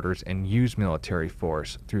own borders and use military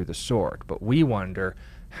force through the sword. But we wonder,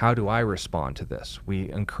 how do I respond to this?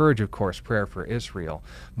 We encourage, of course, prayer for Israel,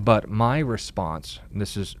 but my response, and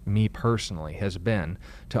this is me personally, has been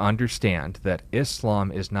to understand that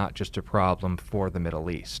Islam is not just a problem for the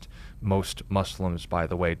Middle East. Most Muslims, by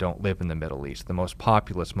the way, don't live in the Middle East. The most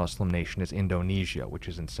populous Muslim nation is Indonesia, which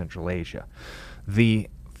is in Central Asia. The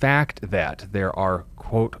fact that there are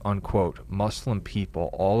quote-unquote Muslim people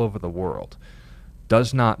all over the world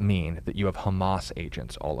does not mean that you have Hamas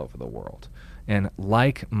agents all over the world. And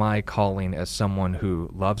like my calling as someone who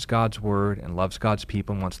loves God's word and loves God's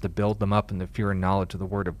people and wants to build them up in the fear and knowledge of the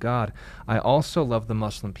word of God, I also love the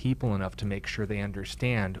Muslim people enough to make sure they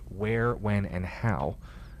understand where, when, and how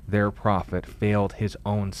their prophet failed his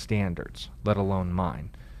own standards, let alone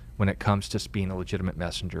mine, when it comes to being a legitimate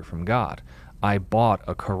messenger from God. I bought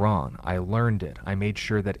a Quran. I learned it. I made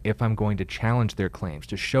sure that if I'm going to challenge their claims,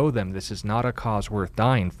 to show them this is not a cause worth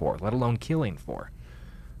dying for, let alone killing for,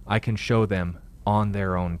 I can show them on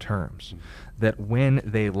their own terms. That when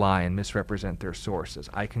they lie and misrepresent their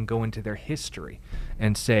sources, I can go into their history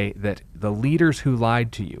and say that the leaders who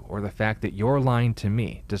lied to you, or the fact that you're lying to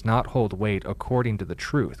me, does not hold weight according to the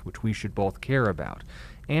truth, which we should both care about.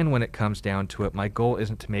 And when it comes down to it, my goal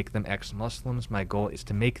isn't to make them ex-Muslims. My goal is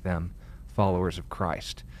to make them followers of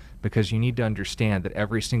Christ, because you need to understand that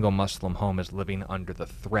every single Muslim home is living under the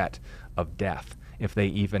threat of death if they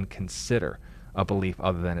even consider a belief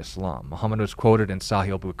other than Islam. Muhammad was quoted in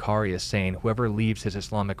Sahih al-Bukhari as saying, "Whoever leaves his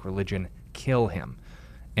Islamic religion, kill him."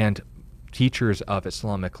 And teachers of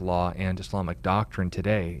Islamic law and Islamic doctrine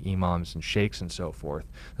today, imams and sheikhs and so forth,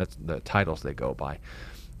 that's the titles they go by,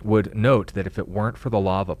 would note that if it weren't for the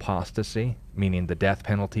law of apostasy, meaning the death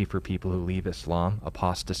penalty for people who leave Islam,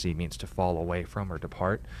 apostasy means to fall away from or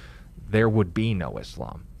depart, there would be no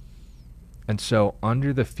Islam. And so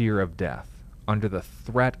under the fear of death, under the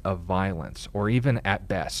threat of violence, or even at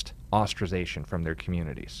best, ostracization from their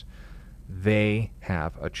communities, they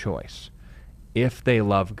have a choice. If they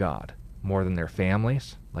love God more than their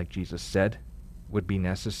families, like Jesus said would be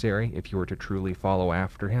necessary if you were to truly follow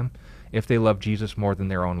after him, if they love Jesus more than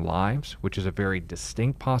their own lives, which is a very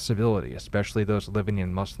distinct possibility, especially those living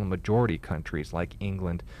in Muslim-majority countries like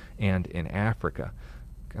England and in Africa.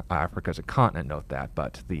 Africa is a continent, note that,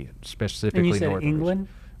 but the specifically and you said northern England?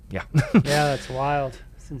 Yeah. Yeah, that's wild,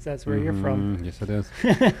 since that's where you're from. Yes, it is.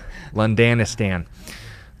 Londanistan.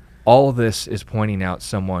 All of this is pointing out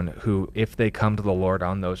someone who, if they come to the Lord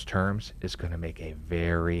on those terms, is going to make a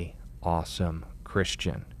very awesome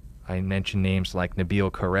Christian. I mentioned names like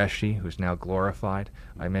Nabil Qureshi, who's now glorified.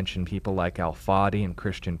 I mentioned people like Al-Fadi and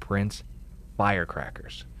Christian Prince,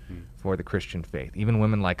 firecrackers for the Christian faith. Even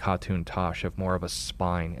women like Khatun Tash have more of a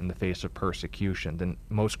spine in the face of persecution than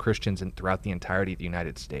most Christians throughout the entirety of the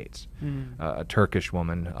United States. A Turkish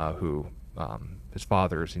woman who his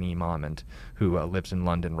father is an imam and who lives in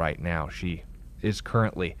London right now. She is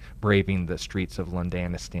currently braving the streets of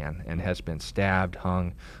Londanistan and has been stabbed,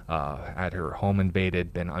 hung, had her home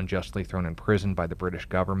invaded, been unjustly thrown in prison by the British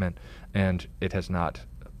government, and it has not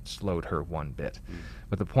slowed her one bit.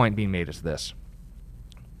 But the point being made is this.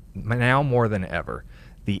 Now more than ever,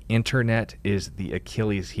 the internet is the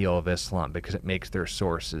Achilles heel of Islam because it makes their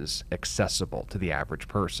sources accessible to the average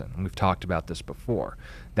person. And we've talked about this before.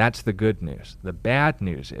 That's the good news. The bad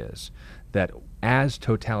news is that as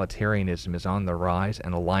totalitarianism is on the rise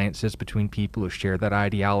and alliances between people who share that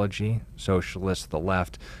ideology, socialists, the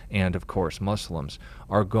left, and of course Muslims,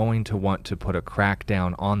 are going to want to put a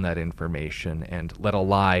crackdown on that information and let a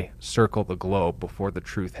lie circle the globe before the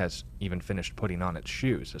truth has even finished putting on its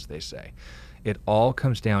shoes, as they say. It all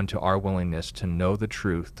comes down to our willingness to know the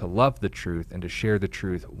truth, to love the truth, and to share the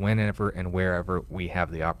truth whenever and wherever we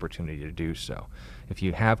have the opportunity to do so. If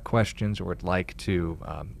you have questions or would like to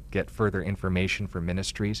get further information for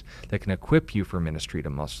ministries that can equip you for ministry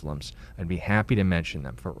to Muslims, I'd be happy to mention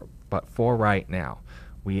them. But for right now,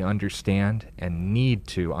 we understand and need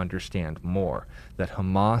to understand more that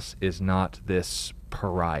Hamas is not this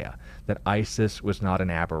pariah, that ISIS was not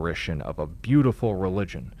an aberration of a beautiful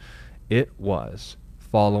religion. It was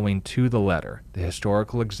following to the letter the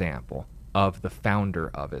historical example of the founder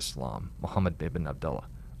of Islam, Muhammad bin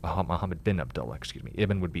Abdullah, excuse me.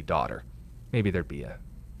 Ibn would be daughter. Maybe there'd be a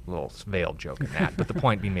little veiled joke in that, but the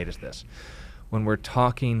point being made is this. When we're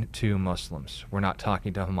talking to Muslims, we're not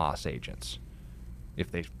talking to Hamas agents.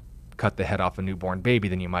 If they cut the head off a newborn baby,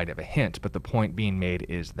 then you might have a hint, but the point being made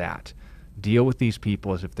is that deal with these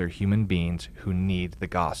people as if they're human beings who need the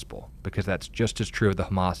gospel, because that's just as true of the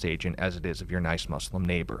Hamas agent as it is of your nice Muslim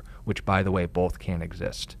neighbor, which, by the way, both can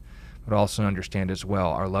exist. But also understand as well,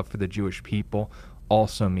 our love for the Jewish people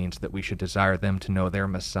also means that we should desire them to know their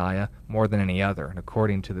Messiah more than any other. And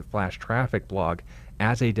according to the Flash Traffic blog,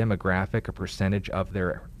 as a demographic, a percentage of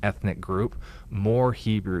their ethnic group, more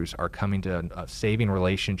Hebrews are coming to a saving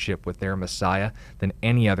relationship with their Messiah than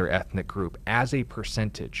any other ethnic group as a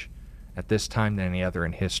percentage at this time than any other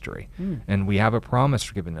in history. And we have a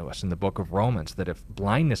promise given to us in the book of Romans that if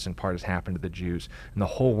blindness in part has happened to the Jews and the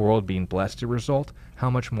whole world being blessed as a result, how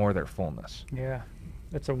much more their fullness. Yeah,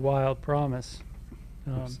 that's a wild promise.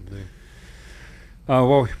 Absolutely.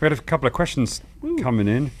 Well, we had a couple of questions coming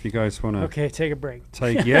in. If you guys want to Okay, take a break.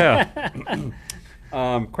 Question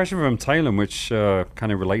from Talon, which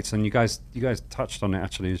kind of relates, and you guys touched on it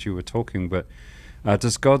actually as you were talking. But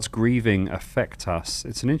does God's grieving affect us?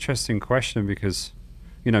 It's an interesting question because,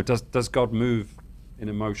 does God move in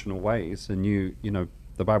emotional ways? And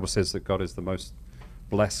the Bible says that God is the most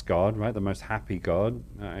blessed God, right? The most happy God.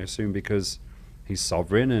 I assume because He's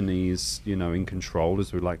sovereign and He's in control,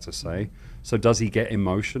 as we like to say. So does He get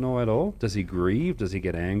emotional at all? Does He grieve? Does He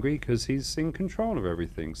get angry? Because He's in control of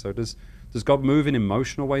everything. So does God move in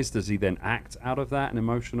emotional ways? Does He then act out of that in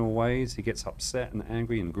emotional ways? He gets upset and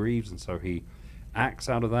angry and grieves, and so He acts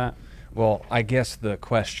out of that? Well, I guess the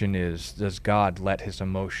question is, does God let His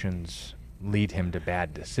emotions lead Him to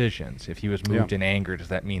bad decisions? If He was moved in anger, does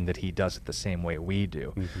that mean that He does it the same way we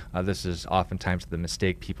do? Mm-hmm. This is oftentimes the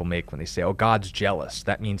mistake people make when they say, oh, God's jealous.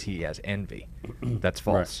 That means He has envy. That's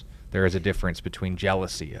false. Right. There is a difference between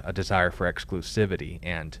jealousy, a desire for exclusivity,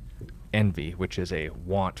 and envy, which is a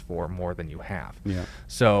want for more than you have. Yeah.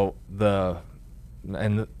 So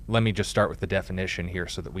let me just start with the definition here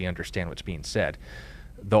so that we understand what's being said.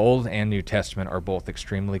 The Old and New Testament are both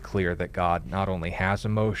extremely clear that God not only has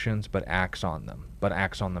emotions, but acts on them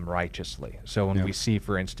righteously. So when we see,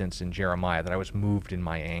 for instance, in Jeremiah, that I was moved in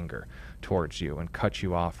my anger towards you and cut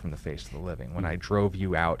you off from the face of the living. When I drove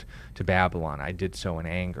you out to Babylon, I did so in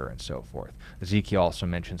anger, and so forth. Ezekiel also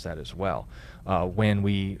mentions that as well. When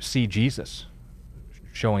we see Jesus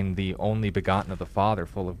showing the only begotten of the Father,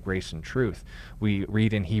 full of grace and truth, we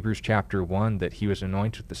read in Hebrews chapter 1 that He was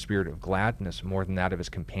anointed with the spirit of gladness more than that of His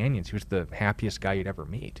companions. He was the happiest guy you'd ever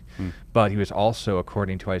meet. But He was also,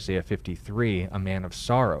 according to Isaiah 53, a man of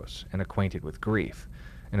sorrows and acquainted with grief.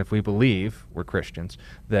 And if we believe, we're Christians,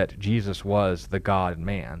 that Jesus was the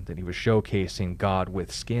God-man, that He was showcasing God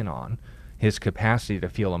with skin on, His capacity to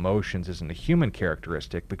feel emotions isn't a human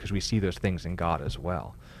characteristic, because we see those things in God as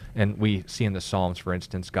well. And we see in the Psalms, for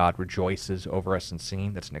instance, God rejoices over us in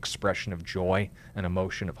singing. That's an expression of joy, an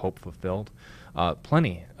emotion of hope fulfilled.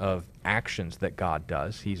 Plenty of actions that God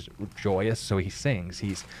does. He's joyous, so He sings.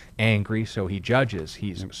 He's angry, so He judges.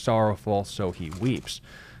 He's sorrowful, so He weeps.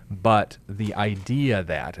 But the idea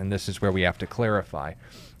that, and this is where we have to clarify,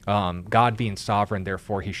 God being sovereign,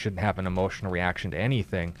 therefore He shouldn't have an emotional reaction to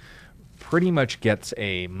anything, pretty much gets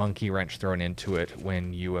a monkey wrench thrown into it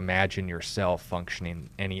when you imagine yourself functioning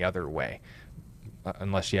any other way,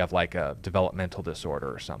 unless you have like a developmental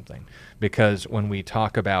disorder or something. Because when we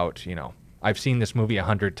talk about, I've seen this movie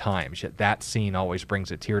 100 times, yet that scene always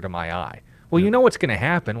brings a tear to my eye. Well, you know what's going to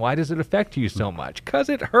happen. Why does it affect you so much? Because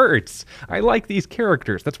it hurts. I like these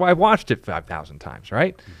characters. That's why I've watched it 5,000 times,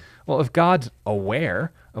 right? Well, if God's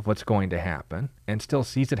aware of what's going to happen and still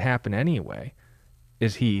sees it happen anyway,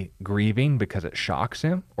 is He grieving because it shocks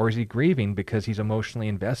Him, or is He grieving because He's emotionally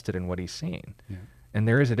invested in what He's seeing? Yeah. And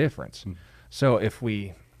there is a difference. So if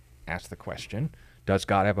we ask the question, does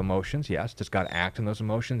God have emotions? Yes. Does God act in those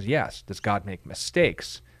emotions? Yes. Does God make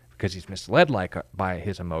mistakes because He's misled by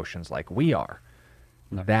His emotions like we are?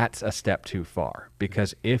 No. That's a step too far.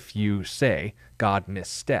 Because if you say God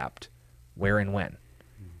misstepped, where and when?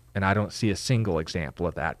 And I don't see a single example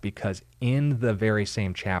of that, because in the very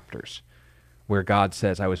same chapters where God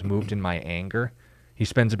says, I was moved in my anger, He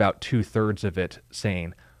spends about 2/3 of it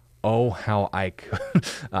saying, oh, how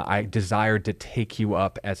I desired to take you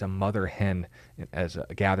up as a mother hen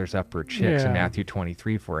gathers up her chicks in Matthew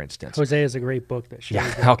 23, for instance. Hosea is a great book that shows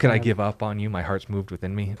that. How can I give up on you? My heart's moved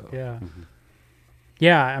within me. Yeah.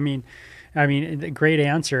 Yeah, I mean, great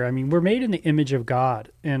answer. I mean, we're made in the image of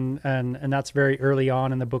God, and that's very early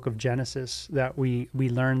on in the book of Genesis that we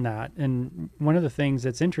learn that. And one of the things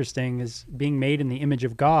that's interesting is being made in the image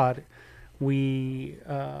of God, we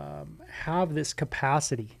have this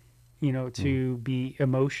capacity, to be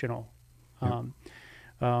emotional.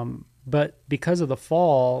 But because of the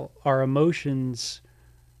fall, our emotions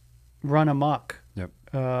run amok.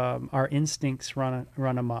 Our instincts run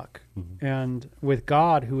amok. And with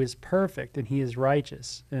God, who is perfect and He is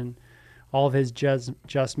righteous, and all of His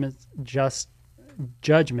judgments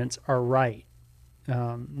are right.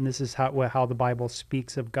 And this is how the Bible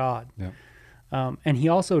speaks of God. And He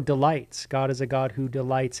also delights. God is a God who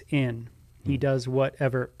delights in. He does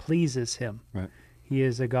whatever pleases Him. Right. He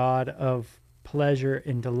is a God of pleasure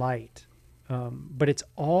and delight. But it's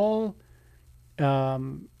all...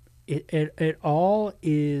 It all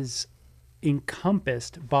is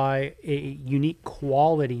encompassed by a unique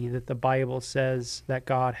quality that the Bible says that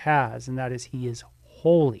God has, and that is He is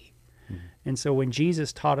holy. And so when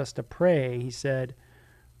Jesus taught us to pray, He said,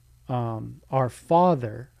 Our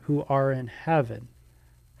Father who are in heaven,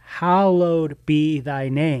 hallowed be Thy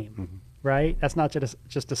name. right? That's not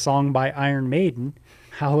just a song by Iron Maiden.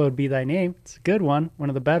 Hallowed be thy name. It's a good one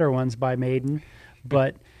of the better ones by Maiden,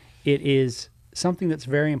 but it is something that's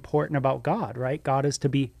very important about God, right? God is to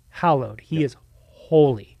be hallowed. He is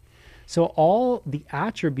holy. So all the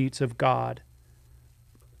attributes of God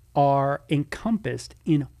are encompassed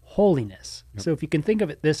in holiness. So if you can think of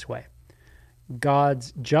it this way,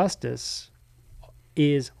 God's justice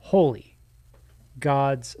is holy.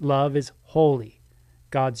 God's love is holy.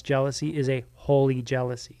 God's jealousy is a holy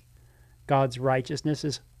jealousy. God's righteousness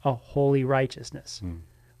is a holy righteousness.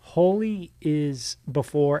 Holy is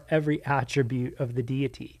before every attribute of the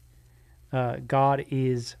deity. God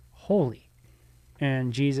is holy.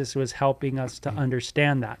 And Jesus was helping us to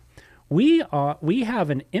understand that. We have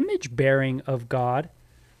an image bearing of God,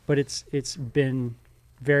 but it's been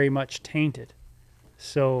very much tainted.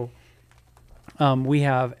 So we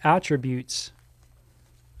have attributes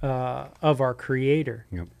of our Creator,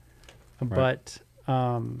 but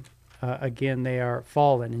again, they are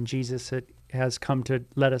fallen, and Jesus has come to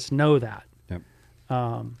let us know that.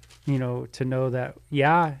 To know that,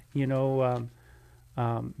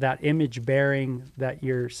 that image bearing that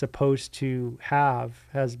you're supposed to have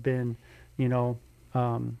has been,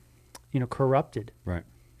 corrupted, right,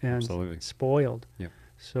 and absolutely spoiled.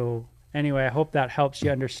 So anyway, I hope that helps you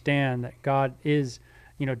understand that God is,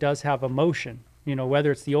 does have emotion.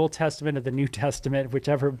 Whether it's the Old Testament or the New Testament,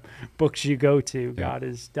 whichever books you go to, God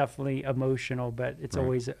is definitely emotional, but it's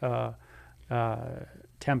always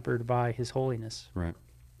tempered by His holiness. Right.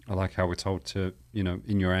 I like how we're told to,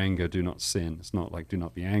 in your anger, do not sin. It's not like do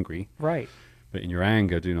not be angry. Right. But in your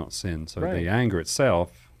anger, do not sin. So the anger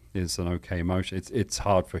itself is an okay emotion. It's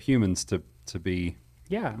hard for humans to be,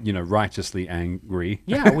 righteously angry.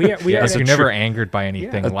 Yeah, we are. Yes, you're never angered by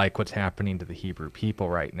anything like what's happening to the Hebrew people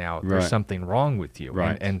right now. There's something wrong with you.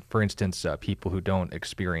 Right. And for instance, people who don't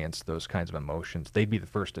experience those kinds of emotions, they'd be the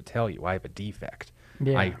first to tell you, I have a defect.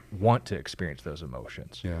 Yeah. I want to experience those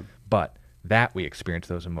emotions. Yeah. But that we experience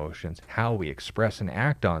those emotions, how we express and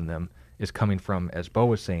act on them is coming from, as Bo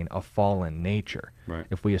was saying, a fallen nature. Right.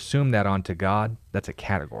 If we assume that onto God, that's a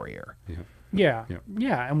category error. Yeah,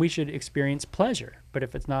 and we should experience pleasure. But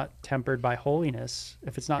if it's not tempered by holiness,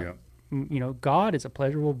 if it's not, God is a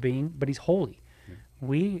pleasurable being, but He's holy.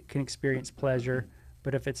 We can experience pleasure,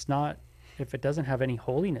 but if it doesn't have any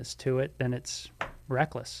holiness to it, then it's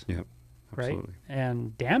reckless, right?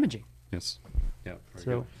 And damaging. Yes. Yeah.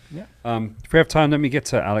 So, if we have time, let me get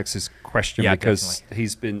to Alex's question because definitely.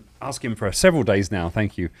 he's been asking for several days now.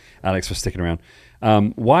 Thank you, Alex, for sticking around.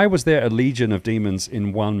 Why was there a legion of demons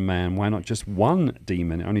in one man? Why not just one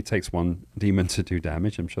demon? It only takes one demon to do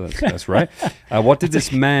damage. I'm sure that's right. What did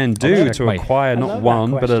this man do to acquire not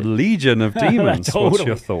one, but a legion of demons? Totally. What's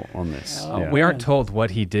your thought on this? We aren't told what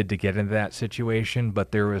he did to get into that situation,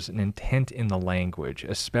 but there was an intent in the language,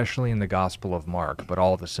 especially in the Gospel of Mark, but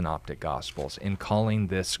all the synoptic Gospels, in calling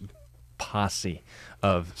this posse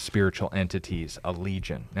of spiritual entities a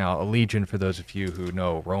legion. Now, a legion, for those of you who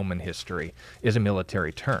know Roman history, is a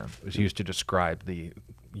military term. It was used to describe the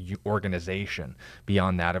organization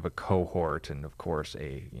beyond that of a cohort and, of course,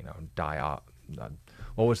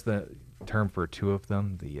 what was the term for two of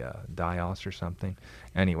them? The dios or something?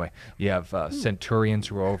 Anyway, you have centurions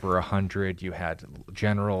who were over 100. You had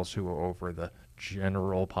generals who were over the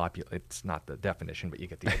general population. It's not the definition, but you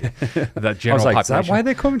get the idea. The general population. Is that why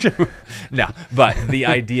they call them general? No, but the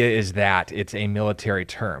idea is that it's a military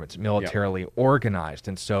term. It's militarily organized,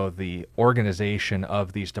 and so the organization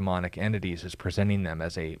of these demonic entities is presenting them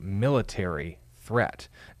as a military threat.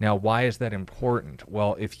 Now, why is that important?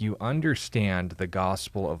 Well, if you understand the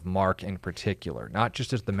Gospel of Mark in particular, not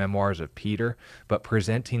just as the memoirs of Peter, but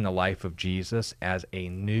presenting the life of Jesus as a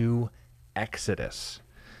new exodus,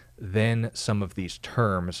 then some of these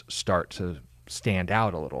terms start to stand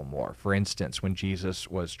out a little more. For instance, when Jesus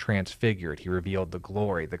was transfigured, He revealed the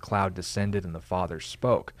glory, the cloud descended, and the Father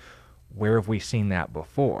spoke. Where have we seen that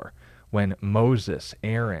before? When Moses,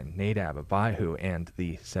 Aaron, Nadab, Abihu, and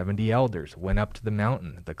the 70 elders went up to the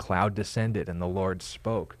mountain, the cloud descended, and the Lord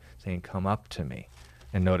spoke, saying, "Come up to me."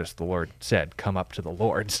 And notice the Lord said, "Come up to the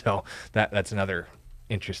Lord." So that's another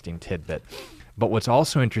interesting tidbit. But what's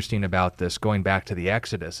also interesting about this, going back to the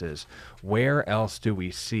Exodus, is where else do we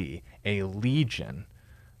see a legion,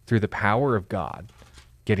 through the power of God,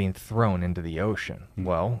 getting thrown into the ocean?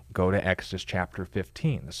 Well, go to Exodus chapter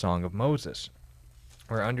 15, the Song of Moses,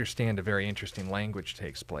 where understand a very interesting language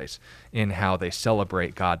takes place in how they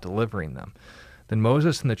celebrate God delivering them. Then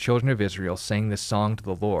Moses and the children of Israel sang this song to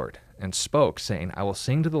the Lord and spoke, saying, "I will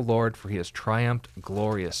sing to the Lord, for He has triumphed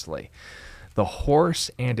gloriously." The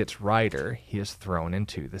horse and its rider he has thrown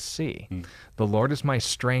into the sea. The Lord is my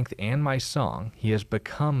strength and my song. He has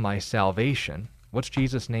become my salvation. What's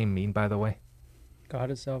Jesus' name mean, by the way?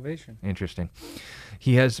 God is salvation. Interesting.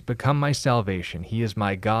 He has become my salvation. He is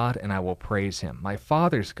my God, and I will praise him. My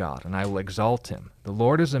Father's God, and I will exalt him. The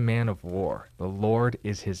Lord is a man of war. The Lord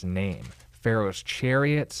is his name. Pharaoh's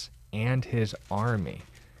chariots and his army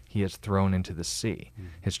he has thrown into the sea.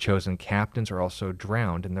 His chosen captains are also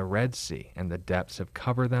drowned in the Red Sea, and the depths have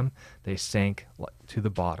covered them. They sank to the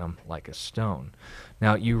bottom like a stone.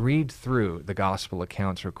 Now, you read through the gospel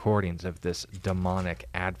accounts recordings of this demonic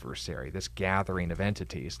adversary, this gathering of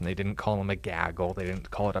entities, and they didn't call them a gaggle. They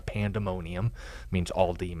didn't call it a pandemonium. Means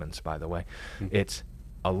all demons, by the way. It's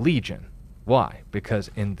a legion. Why?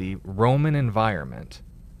 Because in the Roman environment,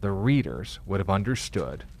 the readers would have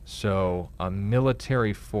understood. So a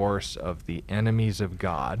military force of the enemies of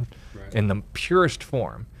God, in the purest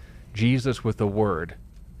form, Jesus with the word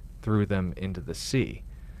threw them into the sea.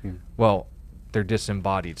 Well, they're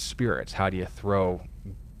disembodied spirits. How do you throw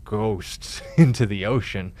ghosts into the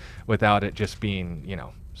ocean without it just being,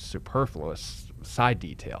 superfluous side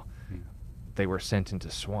detail? They were sent into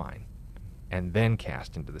swine and then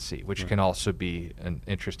cast into the sea, which can also be an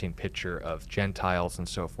interesting picture of Gentiles and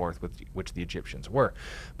so forth, with which the Egyptians were.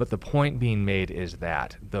 But the point being made is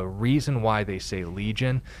that the reason why they say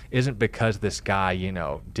legion isn't because this guy,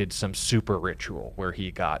 did some super ritual where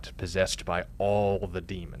he got possessed by all the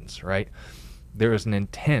demons, right? There is an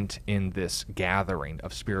intent in this gathering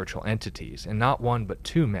of spiritual entities, and not one but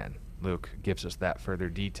two men. Luke gives us that further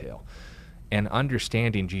detail. And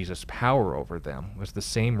understanding Jesus' power over them was the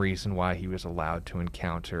same reason why he was allowed to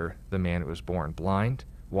encounter the man who was born blind.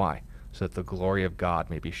 Why? So that the glory of God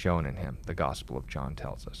may be shown in him, the Gospel of John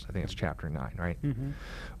tells us. I think it's chapter 9, right?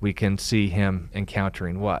 We can see him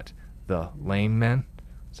encountering what? The lame men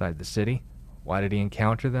inside the city. Why did he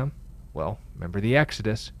encounter them? Well, remember the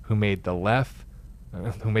Exodus. Who made the left?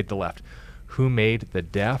 Who made the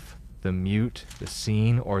deaf, the mute, the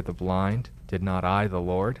seen, or the blind? Did not I, the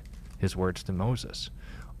Lord? His words to Moses.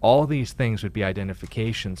 All these things would be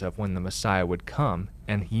identifications of when the Messiah would come,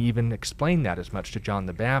 and he even explained that as much to John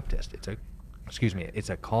the Baptist. It's a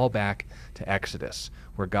callback to Exodus,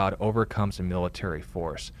 where God overcomes a military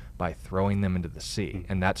force by throwing them into the sea,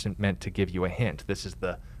 and that's meant to give you a hint. This is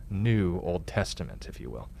the new Old Testament, if you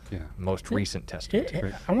will. Most recent Testament.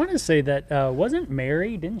 I want to say that wasn't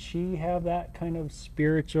Mary, didn't she have that kind of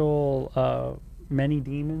spiritual, many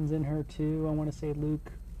demons in her too? I want to say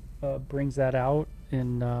Luke brings that out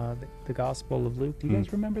in the Gospel of Luke. Do you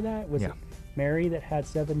guys remember that? Was it Mary that had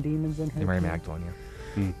 7 demons in her? Mary Magdalene,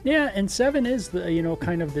 Yeah, and 7 is the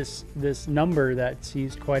kind of this number that's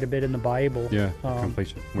used quite a bit in the Bible.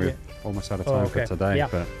 Completion. We're almost out of time for today,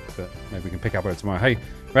 but maybe we can pick up on it tomorrow. Hey,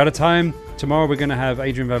 we're out of time. Tomorrow we're going to have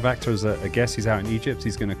Adrian Vavactor as a guest. He's out in Egypt.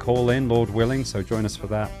 He's going to call in, Lord willing, so join us for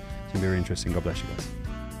that. It's going to be very interesting. God bless you guys.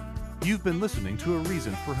 You've been listening to A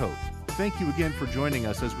Reason for Hope. Thank you again for joining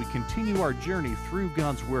us as we continue our journey through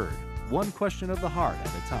God's Word, one question of the heart at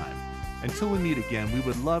a time. Until we meet again, we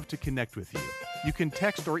would love to connect with you. You can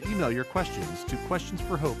text or email your questions to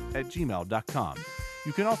questionsforhope@gmail.com.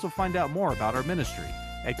 You can also find out more about our ministry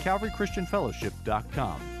at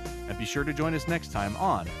calvarychristianfellowship.com. And be sure to join us next time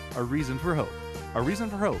on A Reason for Hope. A Reason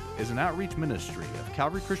for Hope is an outreach ministry of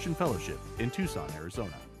Calvary Christian Fellowship in Tucson,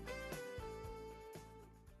 Arizona.